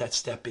me what that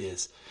step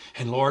is.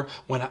 And Lord,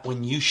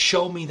 when you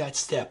show me that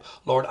step,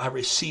 Lord, I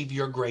receive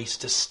your grace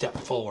to step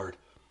forward.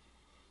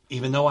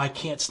 Even though I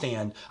can't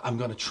stand, I'm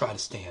going to try to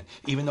stand.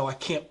 Even though I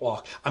can't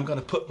walk, I'm going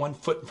to put one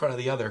foot in front of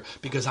the other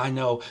because I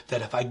know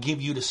that if I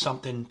give you to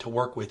something to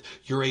work with,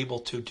 you're able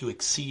to do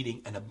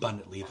exceeding and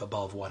abundantly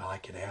above what I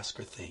can ask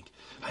or think.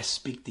 I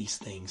speak these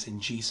things in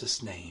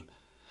Jesus' name.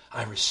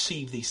 I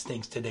receive these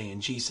things today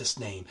in Jesus'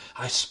 name.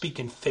 I speak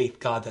in faith,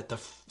 God, that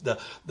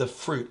the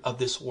fruit of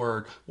this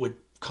word would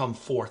come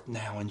forth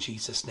now in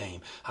Jesus' name.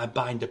 I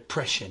bind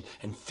depression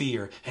and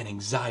fear and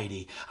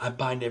anxiety. I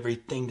bind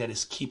everything that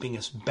is keeping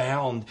us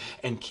bound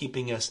and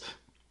keeping us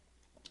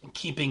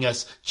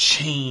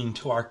chained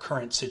to our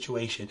current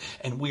situation.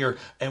 And we're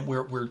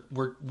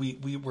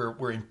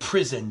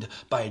imprisoned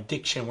by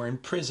addiction. We're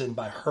imprisoned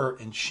by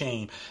hurt and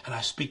shame. And I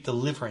speak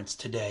deliverance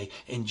today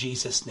in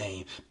Jesus'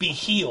 name. Be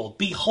healed,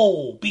 be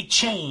whole, be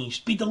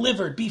changed, be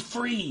delivered, be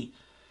free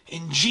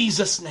in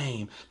Jesus'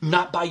 name.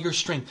 Not by your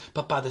strength,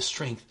 but by the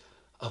strength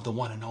of the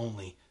one and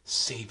only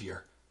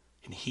Savior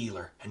and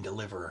healer and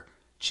deliverer,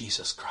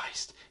 Jesus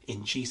Christ.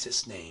 In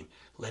Jesus' name,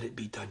 let it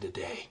be done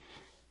today.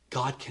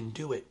 God can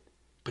do it,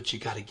 but you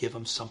got to give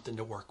him something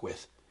to work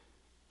with.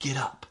 Get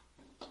up.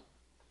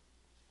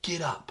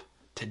 Get up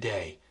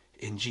today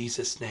in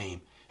Jesus'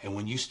 name. And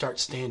when you start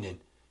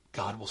standing,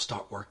 God will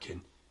start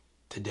working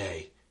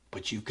today,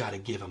 but you've got to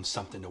give him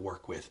something to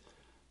work with.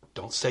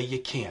 Don't say you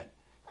can't.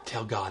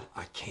 Tell God,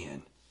 I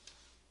can.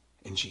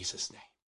 In Jesus' name.